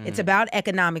 Okay, it's about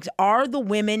economics. Are the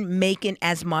women making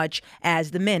as much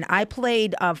as the men? I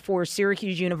played for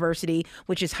Syracuse University,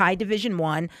 which is high Division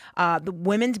I. The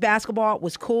women's basketball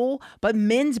was cool, but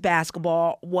men's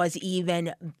basketball was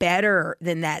even better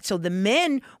than that. So the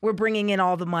men were bringing in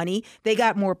all the money. They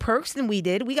got more perks than we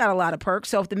did. We got a lot of perks.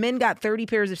 So if the men got 30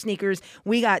 pairs of sneakers,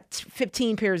 we got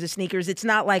 15 pairs of sneakers. It's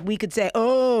not like we could say,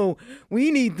 oh,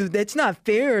 that's not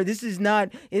fair. It's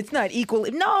not equal.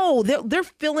 No, they're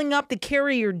filling up the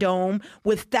Carrier Dome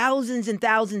with thousands and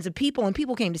thousands of people, and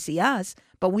people came to see us,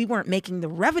 but we weren't making the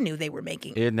revenue they were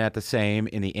making. Isn't that the same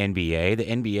in the NBA? The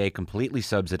NBA completely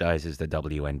subsidizes the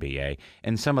WNBA,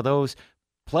 and some of those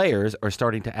players are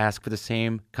starting to ask for the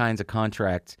same kinds of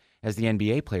contracts as the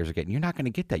NBA players are getting. You're not going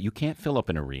to get that. You can't fill up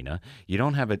an arena. You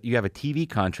have a TV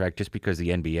contract just because the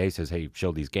NBA says, hey,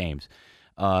 show these games.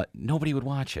 Nobody would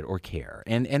watch it or care.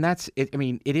 And that's it. I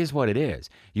mean, it is what it is.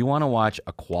 You want to watch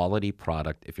a quality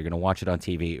product if you're going to watch it on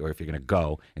TV, or if you're going to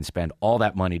go and spend all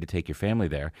that money to take your family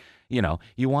there. You know,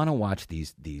 you want to watch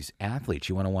these athletes.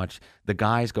 You want to watch the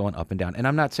guys going up and down. And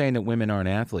I'm not saying that women aren't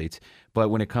athletes, but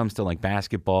when it comes to like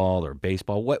basketball or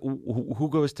baseball, who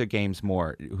goes to games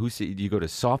more? You go to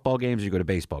softball games or you go to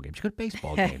baseball games? You go to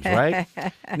baseball games, right?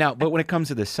 Now, but when it comes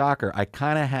to the soccer, I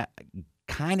kind of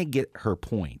get her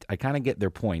point. I kind of get their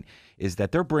point is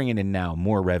that they're bringing in now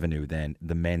more revenue than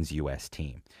the men's U.S.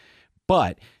 team.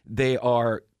 But they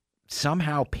are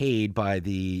somehow paid by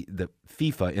the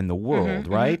FIFA in the world,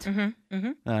 right? I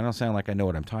don't sound like I know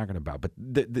what I'm talking about, but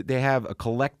they have a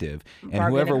collective, and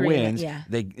Bargain whoever agreement, wins, yeah.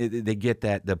 they get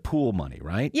the pool money,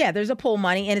 right? Yeah, there's a pool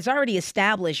money, and it's already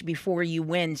established before you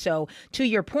win. So to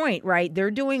your point, right,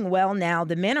 they're doing well now.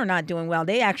 The men are not doing well.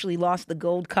 They actually lost the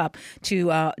Gold Cup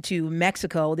to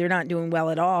Mexico. They're not doing well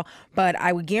at all. But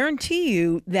I would guarantee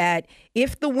you that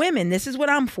if the women, this is what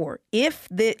I'm for, if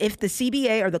the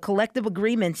CBA or the collective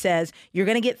agreement says you're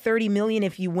going to get $30 million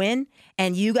if you win,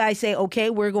 and you guys say, okay,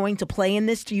 we're going to play in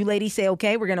this, you ladies say,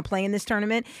 okay, we're going to play in this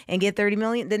tournament and get $30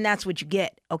 million, then that's what you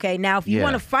get. Okay. Now, if you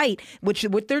want to fight, which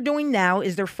what they're doing now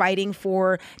is they're fighting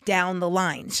for down the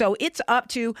line. So it's up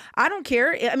to, I don't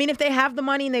care. I mean, if they have the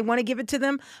money and they want to give it to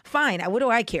them, fine. What do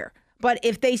I care? But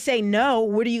if they say no,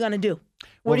 what are you going to do?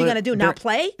 What are you going to do? Not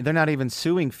play? They're not even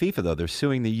suing FIFA, though. They're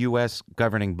suing the U.S.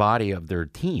 governing body of their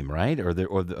team, right? Or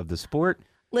of the sport.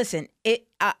 Listen,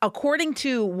 according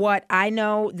to what I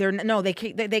know, they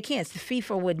can't. The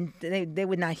FIFA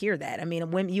would not hear that. I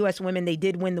mean, U.S. women, they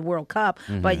did win the World Cup,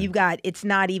 but it's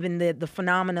not even the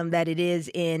phenomenon that it is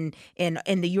in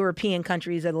the European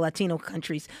countries or the Latino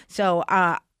countries. So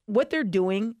what they're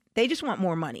doing, they just want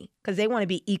more money because they want to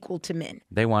be equal to men.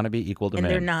 They want to be equal to men.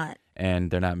 And they're not. And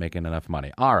they're not making enough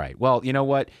money. All right. Well, you know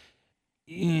what?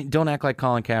 Don't act like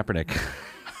Colin Kaepernick.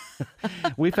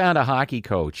 We found a hockey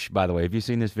coach, by the way. Have you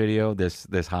seen this video?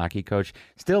 This hockey coach,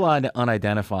 still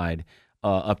unidentified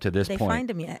up to this point. Did they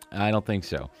find him yet? I don't think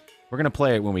so. We're going to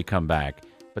play it when we come back.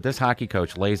 But this hockey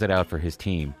coach lays it out for his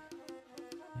team.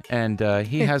 And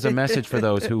he has a message for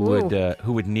those who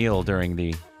would kneel during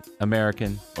the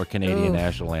American or Canadian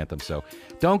national anthem. So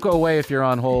don't go away if you're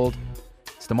on hold.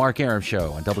 It's the Mark Arum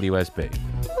Show on WSB.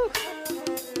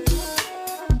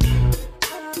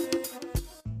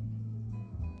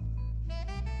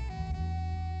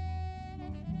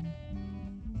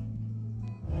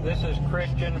 This is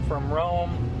Christian from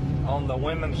Rome on the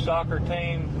women's soccer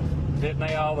team. Didn't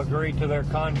they all agree to their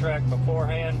contract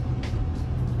beforehand?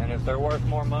 And if they're worth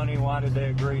more money, why did they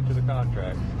agree to the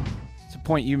contract? It's a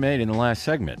point you made in the last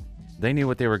segment. They knew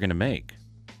what they were going to make.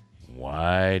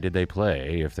 Why did they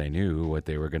play if they knew what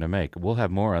they were going to make? We'll have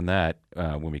more on that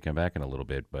when we come back in a little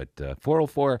bit. But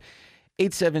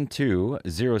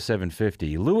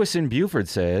 404-872-0750. Lewis in Buford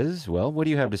says, well, what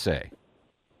do you have to say?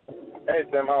 Hey,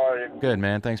 Tim, how are you? Good,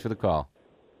 man. Thanks for the call.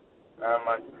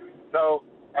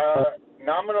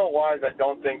 Nominal-wise, I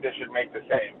don't think they should make the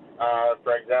same.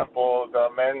 For example, the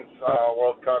men's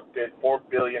World Cup did $4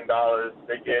 billion.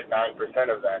 They get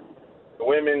 9% of that. The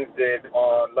women's did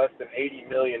less than $80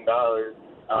 million, and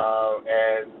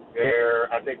I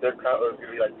think their cut was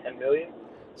going to be like $10 million.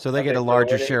 So they get a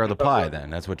larger share of the pie, then.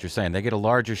 That's what you're saying. They get a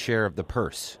larger share of the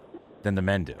purse than the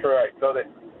men do. Correct. So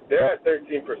they're at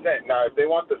 13%. Now, if they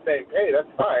want the same pay, that's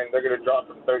fine. They're going to drop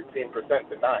from 13% to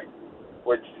 9%,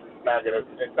 which is not going to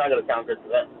sound good to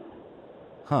them.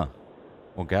 Huh.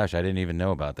 Well, gosh, I didn't even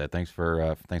know about that. Thanks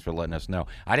for letting us know.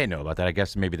 I didn't know about that. I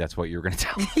guess maybe that's what you were going to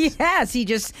tell us. Yes, he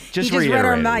just read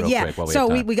our mind. Yeah. So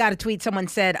we got a tweet. Someone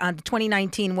said the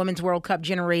 2019 Women's World Cup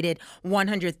generated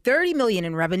 $130 million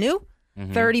in revenue.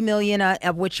 $30 million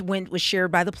of which was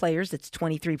shared by the players. That's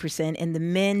 23%. And the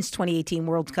men's 2018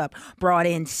 World Cup brought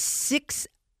in $6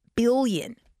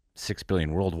 billion. $6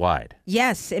 billion worldwide.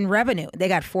 Yes, in revenue. They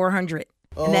got 400.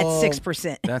 And that's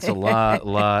 6%. That's a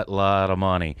lot of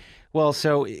money. Well,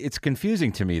 so it's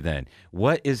confusing to me then.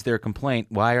 What is their complaint?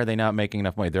 Why are they not making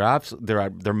enough money?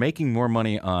 They're making more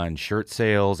money on shirt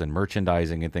sales and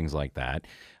merchandising and things like that.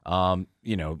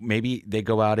 Maybe they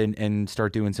go out and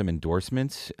start doing some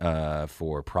endorsements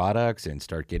for products and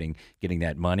start getting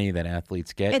that money that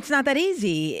athletes get. It's not that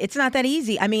easy.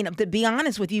 I mean, to be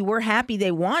honest with you, we're happy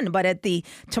they won, but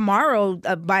tomorrow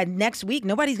by next week,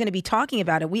 nobody's going to be talking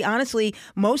about it. We honestly,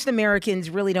 most Americans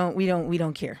really don't. We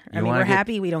don't care. We're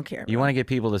happy. We don't care. You want to get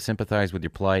people to sympathize with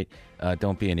your plight.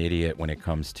 Don't be an idiot when it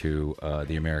comes to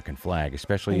the American flag,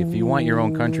 especially if you want your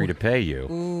own country to pay you.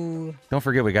 Ooh. Don't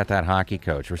forget we got that hockey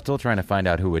coach. We're still trying to find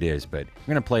out who it is, but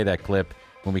we're going to play that clip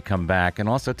when we come back and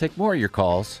also take more of your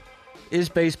calls. Is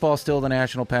baseball still the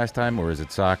national pastime, or is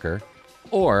it soccer?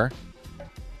 Or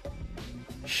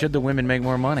should the women make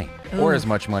more money or as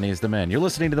much money as the men? You're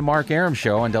listening to The Mark Arum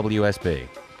Show on WSB.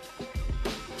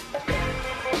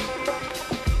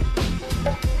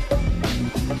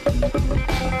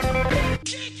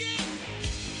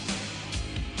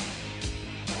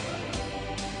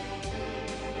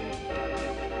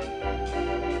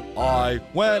 I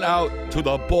went out to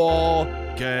the ball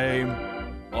game.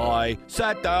 I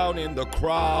sat down in the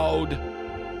crowd.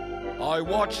 I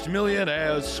watched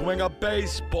millionaires swing a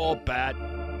baseball bat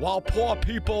while poor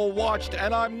people watched,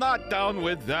 and I'm not down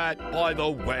with that. By the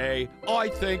way, I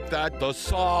think that the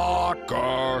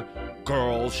soccer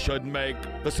girls should make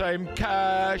the same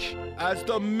cash as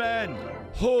the men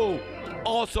who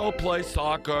also play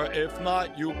soccer. If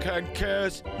not, you can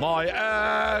kiss my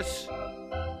ass.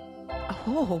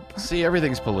 Oh. See,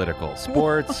 everything's political.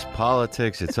 Sports,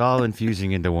 politics, it's all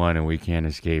infusing into one, and we can't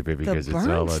escape it because it's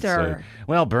all Burnster.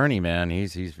 Well, Bernie, man,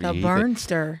 he's The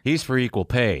Burnster. He's for equal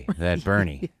pay. That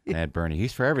Bernie.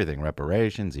 He's for everything.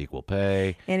 Reparations, equal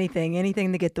pay. Anything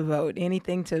to get the vote.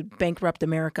 Anything to bankrupt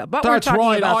America. But That's we're talking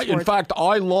right. about In sports. fact,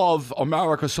 I love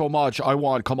America so much, I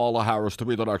want Kamala Harris to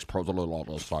be the next president on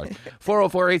this side.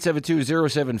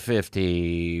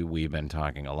 404-872-0750. We've been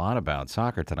talking a lot about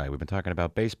soccer tonight. We've been talking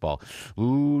about baseball.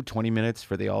 Ooh, 20 minutes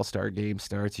for the All-Star game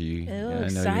starts.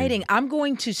 Exciting. I'm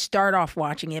going to start off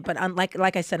watching it, but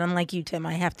like I said, unlike you, Tim,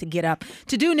 I have to get up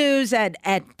to do news at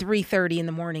 3:30 in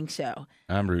the morning, so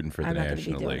I'm rooting for the I'm not gonna be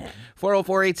National doing League. it.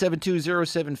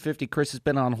 404-872-0750. Chris has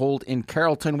been on hold in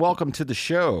Carrollton. Welcome to the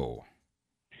show.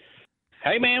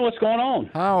 Hey, man, what's going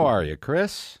on? How are you,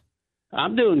 Chris?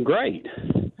 I'm doing great.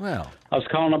 Well, I was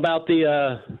calling about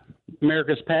the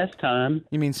America's pastime.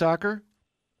 You mean soccer?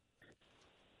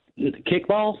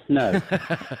 Kickball? No.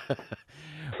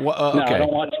 Well, No, okay.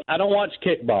 I don't watch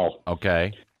kickball.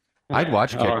 Okay. I'd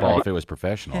watch All kickball right. if it was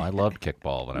professional. I loved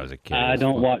kickball when I was a kid. It I was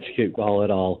don't fun. watch kickball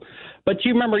at all. But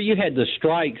you remember you had the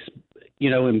strikes,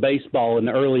 in baseball in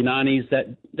the early 90s.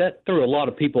 That threw a lot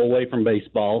of people away from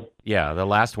baseball. Yeah, the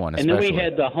last one And especially. then we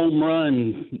had the home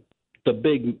run, the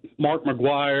big Mark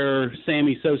McGuire,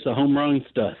 Sammy Sosa home run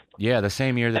stuff. Yeah, the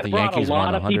same year that the brought Yankees a lot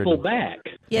won of 100. people back.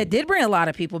 Yeah, it did bring a lot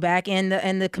of people back, and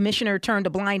the commissioner turned a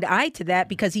blind eye to that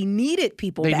because he needed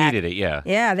people They back. needed it, yeah.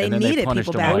 Yeah, they And then needed punished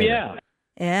people them back. Oh, later. yeah.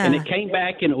 Yeah. And it came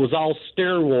back and it was all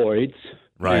steroids.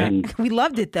 Right. And we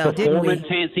loved it though, didn't we?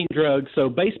 performance-enhancing drugs. So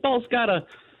baseball's got a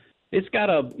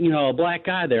black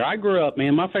eye there. I grew up,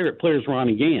 man. My favorite player is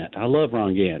Ronnie Gant. I love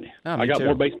Ron Gant. Oh, me I got too.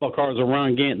 more baseball cards of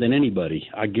Ron Gant than anybody.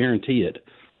 I guarantee it.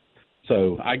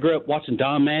 So I grew up watching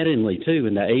Don Mattingly too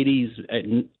in the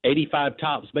 '80s, 85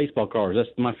 Topps baseball cards. That's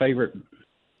my favorite.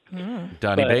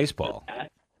 Donnie But Baseball.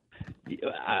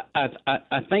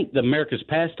 I think the America's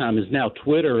pastime is now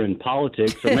Twitter and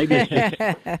politics, or maybe it's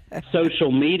just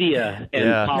social media and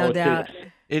Yeah. No politics. doubt.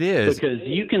 It is. Because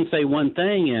you can say one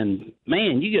thing and,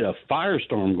 man, you get a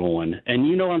firestorm going. And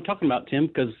you know what I'm talking about, Tim,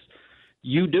 because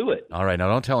you do it. All right, now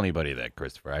don't tell anybody that,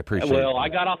 Christopher. I appreciate Well, it. I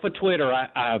got off of Twitter.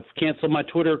 I've canceled my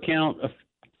Twitter account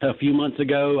a few months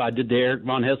ago. I did the Eric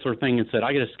Von Hessler thing and said,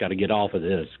 I just got to get off of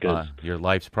this. Cause Your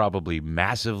life's probably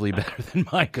massively better than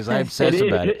mine because I obsess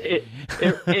about it.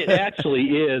 It actually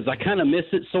is. I kind of miss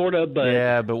it, sort of, but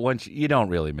Yeah, but once you don't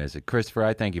really miss it. Christopher,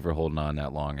 I thank you for holding on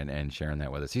that long and sharing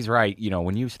that with us. He's right.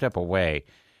 When you step away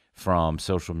from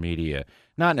social media,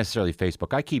 not necessarily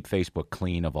Facebook. I keep Facebook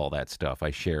clean of all that stuff.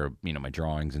 I share, my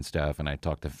drawings and stuff, and I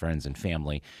talk to friends and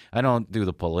family. I don't do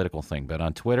the political thing, but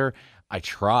on Twitter, I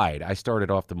tried. I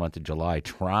started off the month of July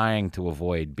trying to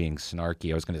avoid being snarky.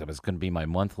 It was going to be my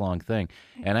month-long thing,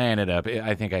 and I ended up,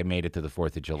 I think I made it to the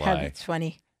 4th of July. That's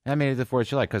funny. I made it to the 4th of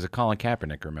July because of Colin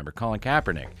Kaepernick, remember? Colin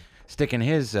Kaepernick sticking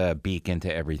his beak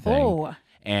into everything. Oh.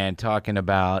 And talking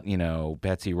about,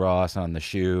 Betsy Ross on the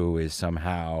shoe is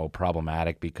somehow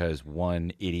problematic because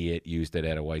one idiot used it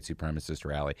at a white supremacist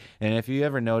rally. And if you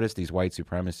ever notice these white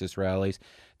supremacist rallies,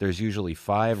 there's usually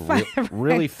five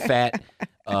really fat,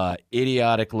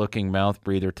 idiotic-looking mouth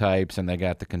breather types, and they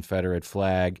got the Confederate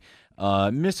flag,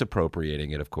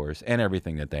 misappropriating it, of course, and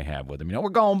everything that they have with them. We're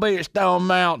going to be at Stone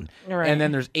Mountain. Right. And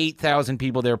then there's 8,000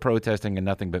 people there protesting and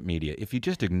nothing but media. If you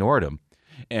just ignored them,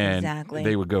 and Exactly.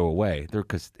 they would go away.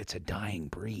 Because it's a dying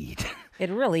breed.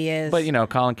 It really is. But,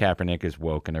 Colin Kaepernick is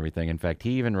woke and everything. In fact,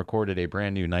 he even recorded a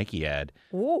brand new Nike ad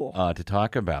Ooh. to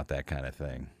talk about that kind of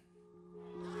thing.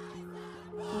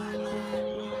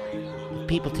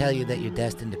 People tell you that you're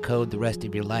destined to code the rest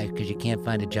of your life because you can't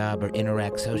find a job or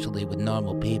interact socially with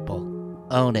normal people.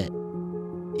 Own it.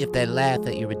 If they laugh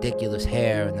at your ridiculous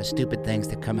hair and the stupid things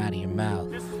that come out of your mouth,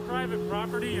 This is private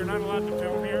property. You're not allowed to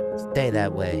film here. stay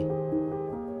that way.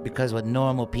 Because what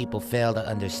normal people fail to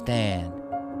understand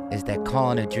is that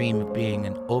calling a dream of being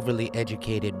an overly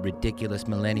educated, ridiculous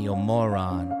millennial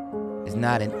moron is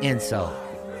not an insult.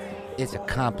 It's a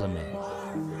compliment.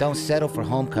 Don't settle for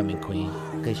homecoming queen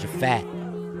because you're fat.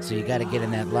 So you gotta get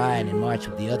in that line and march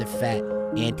with the other fat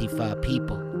Antifa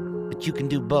people. But you can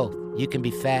do both. You can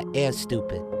be fat and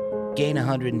stupid. Gain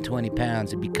 120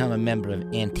 pounds and become a member of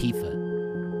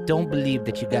Antifa. Don't believe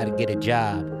that you gotta get a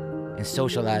job and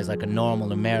socialize like a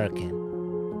normal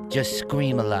American. Just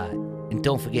scream a lot. And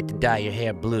don't forget to dye your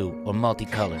hair blue or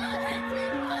multicolored.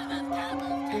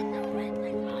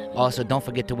 Also, don't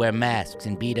forget to wear masks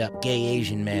and beat up gay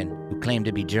Asian men who claim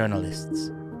to be journalists.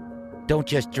 Don't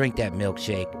just drink that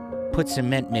milkshake. Put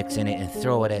cement mix in it and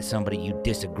throw it at somebody you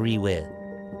disagree with.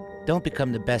 Don't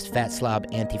become the best fat slob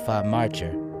Antifa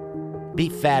marcher. Be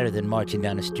fatter than marching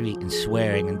down the street and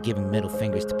swearing and giving middle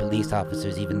fingers to police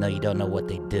officers even though you don't know what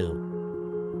they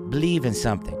do. Believe in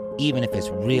something, even if it's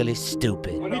really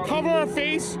stupid. We cover our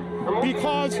face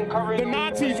because the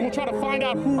Nazis will try to find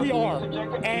out who we are,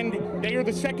 and they are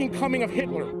the second coming of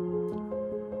Hitler.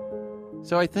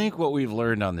 So I think what we've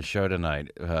learned on the show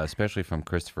tonight, especially from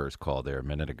Christopher's call there a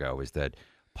minute ago, is that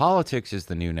politics is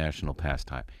the new national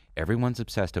pastime. Everyone's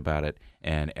obsessed about it,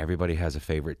 and everybody has a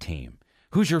favorite team.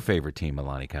 Who's your favorite team,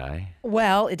 Alani Kai?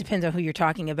 Well, it depends on who you're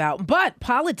talking about. But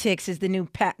politics is the new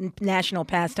national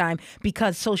pastime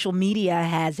because social media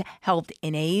has helped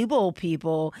enable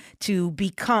people to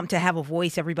have a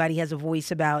voice. Everybody has a voice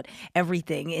about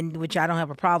everything, and which I don't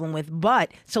have a problem with.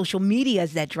 But social media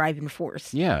is that driving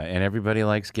force. Yeah, and everybody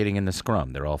likes getting in the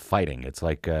scrum. They're all fighting. It's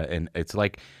like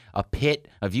a pit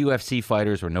of UFC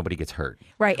fighters where nobody gets hurt.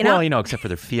 Right. And except for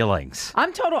their feelings.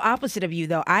 I'm total opposite of you,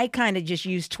 though. I kind of just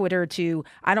use Twitter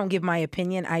I don't give my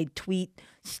opinion. I tweet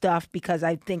stuff because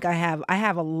I think I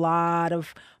have a lot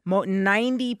of,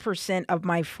 90% of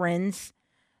my friends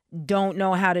don't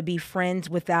know how to be friends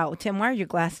without, Tim, why are your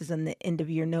glasses on the end of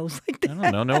your nose like that? I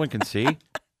don't know. No one can see.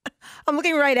 I'm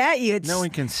looking right at you. No one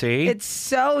can see. It's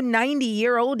so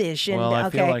 90-year-old-ish. Well, I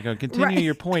feel like continue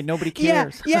your point. Nobody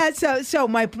cares. Yeah. So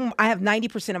I have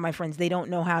 90% of my friends. They don't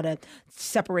know how to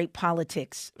separate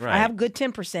politics. Right. I have a good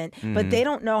 10%, but they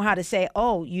don't know how to say,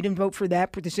 "Oh, you didn't vote for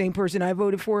that, the same person I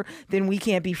voted for. Then we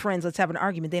can't be friends. Let's have an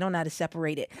argument." They don't know how to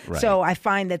separate it. Right. So I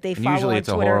find that they follow usually on it's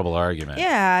Twitter. a horrible argument.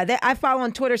 Yeah, I follow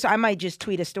on Twitter, so I might just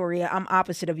tweet a story. I'm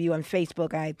opposite of you on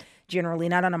Facebook. I generally,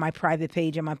 not on my private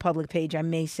page, on my public page, I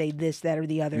may say this, that, or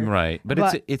the other. Right,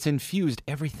 but it's infused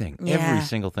everything, every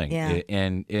single thing. Yeah.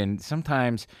 And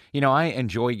sometimes, I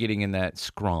enjoy getting in that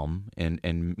scrum and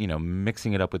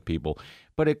mixing it up with people,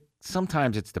 but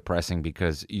sometimes it's depressing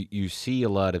because you see a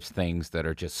lot of things that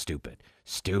are just stupid.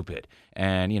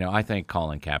 And, I think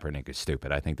Colin Kaepernick is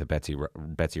stupid. I think the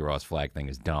Betsy Ross flag thing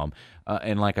is dumb.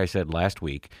 And like I said last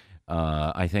week,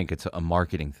 I think it's a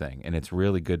marketing thing, and it's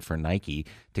really good for Nike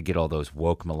to get all those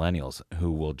woke millennials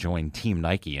who will join Team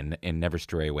Nike and never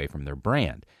stray away from their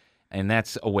brand. And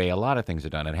that's a way a lot of things are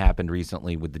done. It happened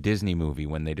recently with the Disney movie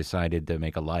when they decided to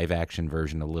make a live-action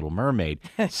version of Little Mermaid.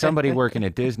 Somebody working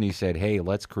at Disney said, hey,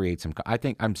 let's create some... I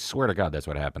swear to God, that's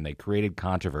what happened. They created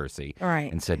controversy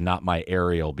and said, not my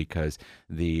Ariel, because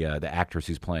the actress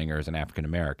who's playing her is an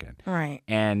African-American. Right.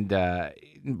 And...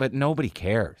 but nobody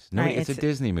cares. It's a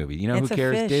Disney movie. Who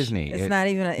cares? Fish. Disney. It's not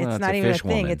even a thing.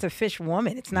 Woman. It's a fish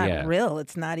woman. It's not real.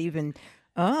 It's not even...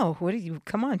 Oh, what are you...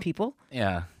 Come on, people.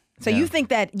 Yeah. So you think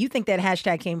that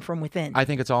hashtag came from within? I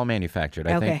think it's all manufactured.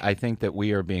 Okay. I think that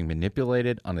we are being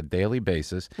manipulated on a daily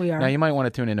basis. We are. Now, you might want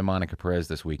to tune into Monica Perez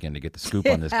this weekend to get the scoop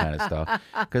on this kind of stuff,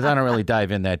 because I don't really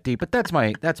dive in that deep. But that's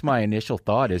my initial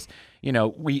thought is,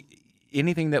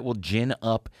 anything that will gin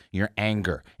up your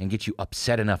anger and get you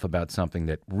upset enough about something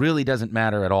that really doesn't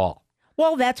matter at all.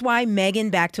 Well, that's why Megan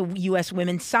back to U.S.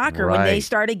 women's soccer when they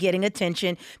started getting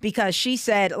attention, because she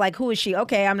said, who is she?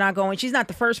 Okay, I'm not going. She's not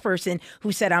the first person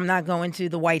who said, I'm not going to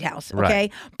the White House. Okay.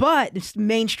 Right. But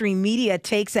mainstream media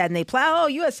takes that and they plow,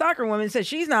 U.S. soccer woman says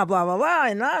she's not blah, blah, blah,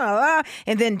 and blah, blah, blah.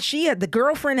 And then the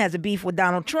girlfriend has a beef with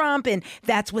Donald Trump, and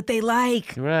that's what they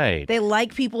like. Right. They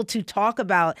like people to talk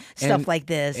about stuff like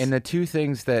this. And the two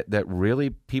things that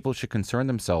really people should concern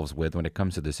themselves with when it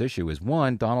comes to this issue is,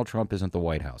 one, Donald Trump isn't the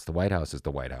White House. The White House is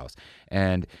the White House.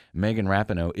 And Megan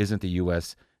Rapinoe isn't the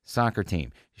U.S. soccer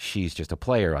team. She's just a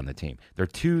player on the team. They're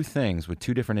two things with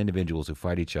two different individuals who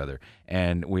fight each other,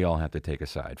 and we all have to take a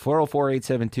side.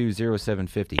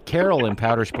 404-872-0750. Carol in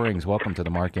Powder Springs, welcome to the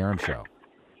Mark Arum Show.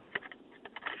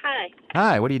 Hi.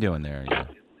 Hi, what are you doing there?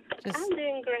 I'm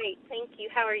doing great, thank you.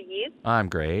 How are you? I'm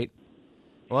great.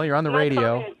 Well, you're on the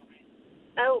radio.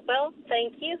 Oh, well,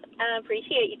 thank you. I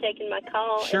appreciate you taking my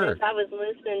call. Sure. And as I was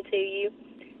listening to you,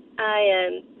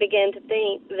 I began to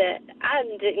think that I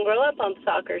didn't grow up on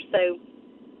soccer, so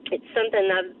it's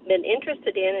something I've been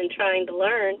interested in and trying to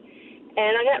learn.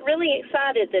 And I got really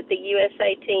excited that the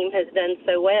USA team has done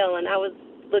so well, and I was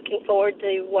looking forward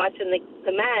to watching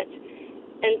the match.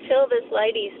 until this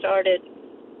lady started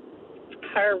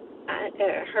her I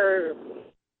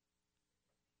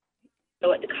don't know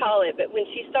what to call it, but when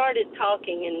she started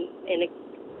talking and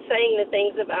saying the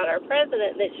things about our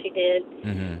president that she did,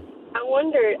 I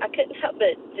wondered, I couldn't help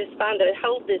but just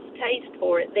hold this taste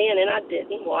for it then, and I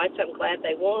didn't watch. I'm glad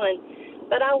they won.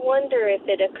 But I wonder if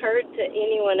it occurred to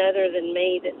anyone other than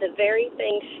me that the very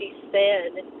thing she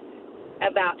said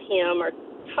about him or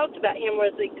talked about him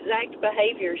was the exact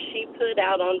behavior she put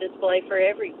out on display for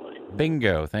everyone.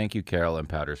 Bingo. Thank you, Carol in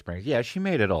Powder Springs. Yeah, she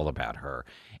made it all about her.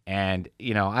 And,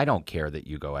 I don't care that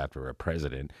you go after a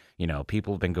president.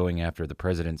 People have been going after the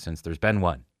president since there's been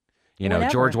one.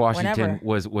 George Washington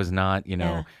was not,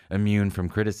 immune from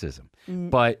criticism.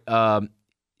 But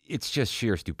it's just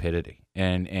sheer stupidity.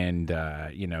 And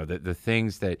the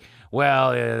things that,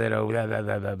 blah,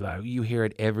 blah, blah, blah. You hear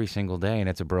it every single day, and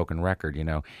it's a broken record,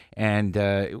 And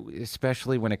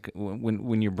especially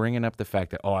when you're bringing up the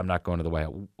fact that, I'm not going to the White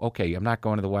House. Okay, I'm not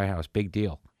going to the White House. Big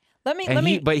deal.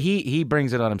 But he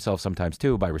brings it on himself sometimes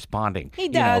too by responding. He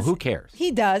does. Who cares? He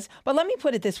does. But let me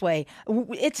put it this way: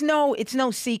 it's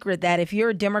no secret that if you're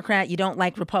a Democrat, you don't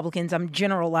like Republicans. I'm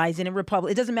generalizing.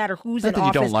 It doesn't matter who's in office.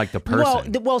 You don't like the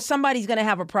person. Well, somebody's going to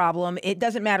have a problem. It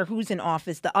doesn't matter who's in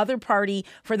office. The other party,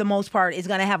 for the most part, is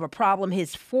going to have a problem.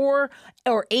 His 4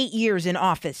 or 8 years in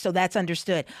office, so that's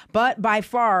understood. But by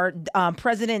far,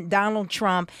 President Donald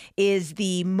Trump is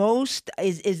the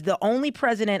only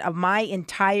president of my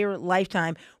entire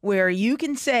lifetime where you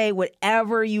can say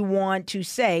whatever you want to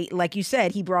say. Like you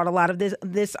said, he brought a lot of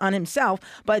this on himself,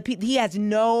 but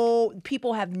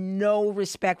people have no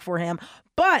respect for him.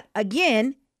 But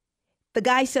again, the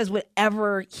guy says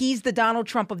whatever. He's the Donald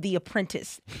Trump of The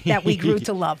Apprentice that we grew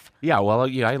to love. Yeah, well,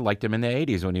 I liked him in the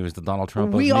 80s when he was the Donald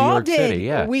Trump of New York City.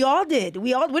 Yeah. We all did.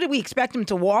 What did we expect him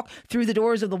to walk through the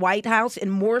doors of the White House and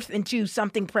morph into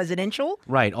something presidential?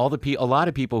 Right. A lot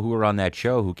of people who were on that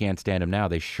show who can't stand him now,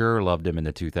 they sure loved him in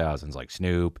the 2000s, like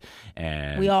Snoop.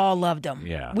 And we all loved him.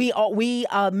 Yeah.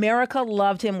 America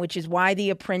loved him, which is why The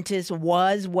Apprentice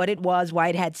was what it was, why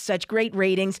it had such great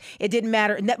ratings. It didn't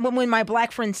matter. When my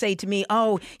black friends say to me,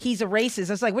 he's a racist,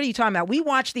 I was like, what are you talking about? We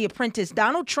watched The Apprentice.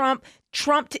 Donald Trump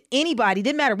trumped anybody.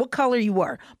 Didn't matter what color you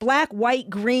were. Black, white,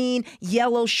 green,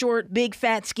 yellow, short, big,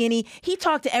 fat, skinny. He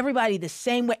talked to everybody the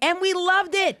same way, and we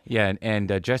loved it. Yeah,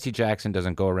 and Jesse Jackson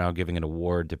doesn't go around giving an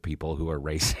award to people who are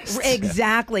racist.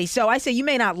 Exactly. So I say you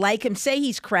may not like him. Say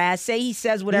he's crass. Say he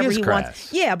says whatever he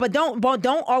wants. Yeah, but don't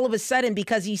all of a sudden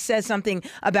because he says something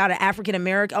about an African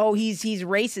American, he's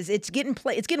racist. It's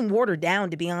getting watered down,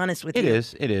 to be honest with you.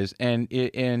 It is, and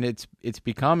it's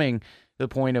becoming the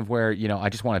point of where, I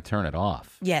just want to turn it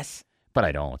off. Yes. But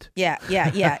I don't. Yeah.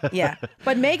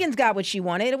 But Megan's got what she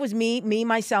wanted. It was me,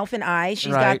 myself, and I.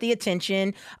 She's got the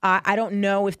attention. I don't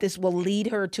know if this will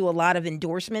lead her to a lot of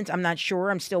endorsements. I'm not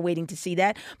sure. I'm still waiting to see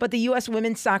that. But the U.S.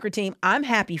 women's soccer team, I'm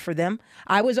happy for them.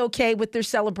 I was okay with their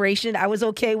celebration. I was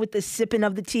okay with the sipping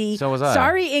of the tea. So was I.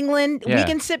 Sorry, England. Yeah. We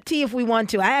can sip tea if we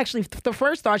want to. I actually the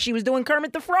first thought she was doing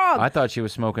Kermit the Frog. I thought she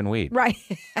was smoking weed. Right.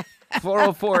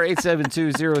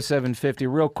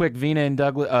 404-872-0750. Real quick, Vina in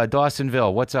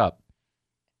Dawsonville. What's up?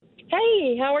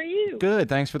 Hey, how are you? Good.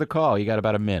 Thanks for the call. You got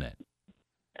about a minute.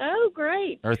 Oh,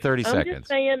 great. Or 30 seconds.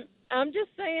 I'm just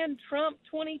saying Trump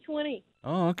 2020.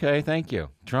 Oh, okay. Thank you.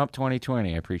 Trump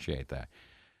 2020. I appreciate that.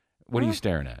 What are you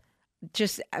staring at?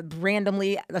 Just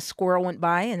randomly, a squirrel went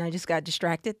by, and I just got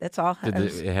distracted. That's all.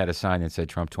 It had a sign that said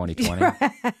Trump 2020? Kind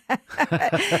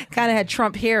of had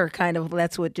Trump hair, kind of.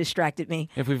 That's what distracted me.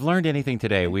 If we've learned anything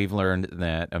today, we've learned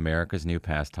that America's new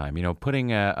pastime,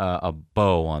 putting a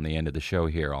bow on the end of the show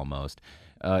here almost,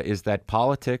 is that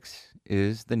politics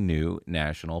is the new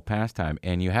national pastime.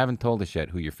 And you haven't told us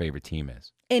yet who your favorite team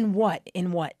is. In what?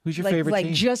 Who's your favorite team?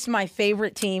 Like just my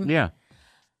favorite team? Yeah.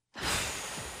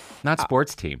 Not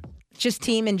sports team. Just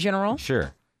team in general?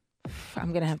 Sure.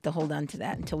 I'm going to have to hold on to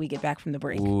that until we get back from the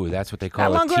break. Ooh, that's what they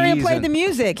call it. Longoria played the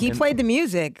music. He played the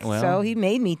music, so he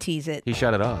made me tease it. He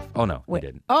shut it off. Oh, no, he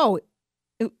didn't. Oh.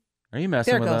 Are you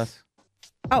messing with us?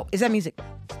 Oh, is that music?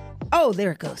 Oh,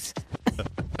 there it goes.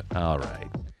 All right.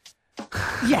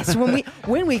 Yes,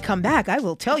 when we come back, I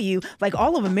will tell you, like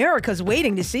all of America's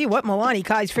waiting to see what Milani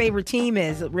Kai's favorite team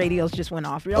is. Radios just went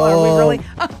off. Are we really?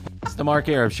 It's the Mark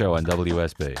Arum Show on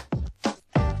WSB.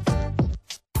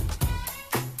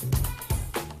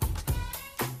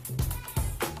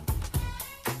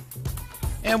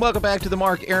 And welcome back to the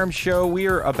Mark Arum Show. We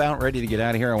are about ready to get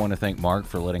out of here. I want to thank Mark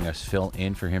for letting us fill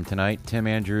in for him tonight. Tim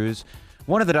Andrews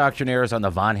One of the doctrinaires on the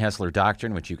Von Hessler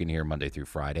Doctrine, which you can hear Monday through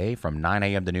Friday from 9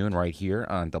 a.m. to noon right here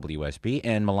on WSB.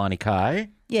 And Milani Kai.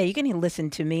 Yeah, you can listen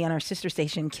to me on our sister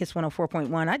station, KISS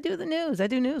 104.1. I do the news. I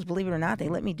do news, believe it or not. They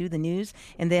let me do the news.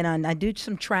 And then I do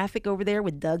some traffic over there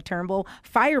with Doug Turnbull.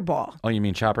 Fireball. Oh, you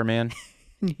mean Chopper Man?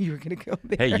 You were going to go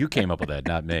there. Hey, you came up with that,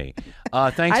 not me.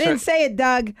 Thanks. I didn't say it,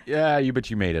 Doug. Yeah, but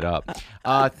you made it up.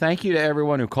 Thank you to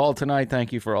everyone who called tonight.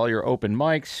 Thank you for all your open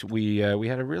mics. We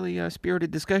had a really spirited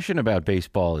discussion about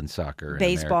baseball and soccer.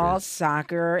 Baseball,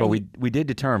 soccer. But we did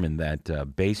determine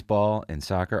that baseball and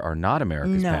soccer are not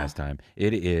America's pastime.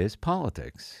 It is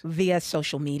politics. Via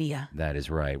social media. That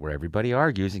is right, where everybody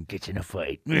argues and gets in a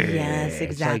fight. Yes,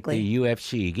 exactly. It's like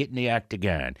the UFC, get in the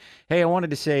octagon. Hey, I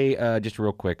wanted to say just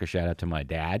real quick a shout out to my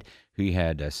dad. He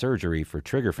had surgery for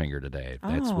trigger finger today.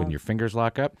 That's when your fingers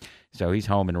lock up. So he's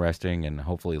home and resting and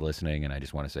hopefully listening. And I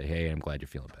just want to say, hey, I'm glad you're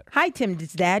feeling better. Hi,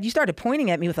 Tim's dad. You started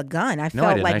pointing at me with a gun. I No,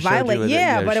 I felt didn't. like I showed violent. you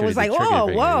Yeah, but it was like, whoa,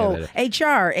 whoa,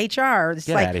 HR. It's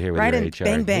Get like out of here with right your in HR.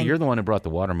 bang, bang. Hey, you're the one who brought the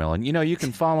watermelon. You know, you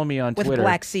can follow me on with Twitter.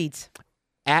 black seeds.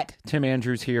 At Tim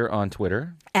Andrews here on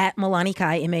Twitter. At Milani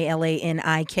Kai,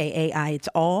 MALANIKAI. It's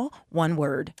all one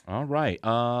word. All right.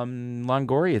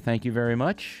 Longoria, thank you very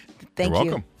much. Thank You're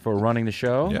you. welcome for running the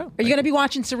show. Yeah. Are you going to be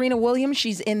watching Serena Williams?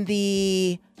 She's in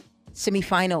the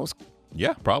semifinals.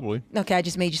 Yeah, probably. Okay, I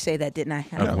just made you say that, didn't I?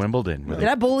 Of Wimbledon. Did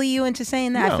I bully you into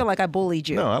saying that? I No. feel like I bullied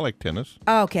you. No, I like tennis.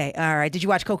 Okay, all right. Did you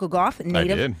watch Coco Gauff?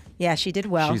 Native? did. Yeah, she did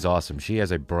well. She's awesome. She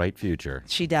has a bright future.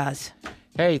 She does.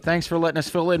 Hey, thanks for letting us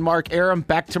fill in Mark Arum.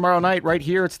 Back tomorrow night right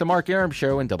here. It's the Mark Arum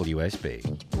Show in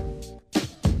WSB.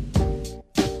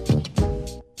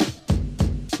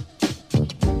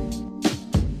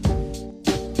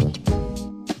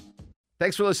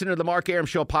 Thanks for listening to the Mark Arum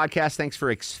Show podcast. Thanks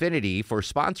for Xfinity for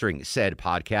sponsoring said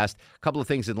podcast. A couple of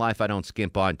things in life I don't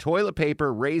skimp on. Toilet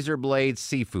paper, razor blades,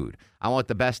 seafood. I want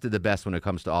the best of the best when it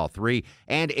comes to all three.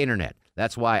 And internet.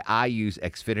 That's why I use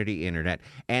Xfinity Internet.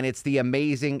 And it's the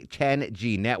amazing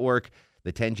 10G network.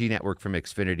 The 10G network from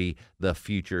Xfinity. The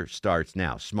future starts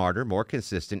now. Smarter, more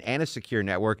consistent, and a secure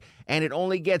network. And it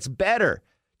only gets better.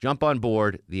 Jump on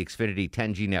board the Xfinity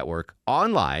 10G network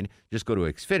online. Just go to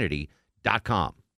Xfinity.com.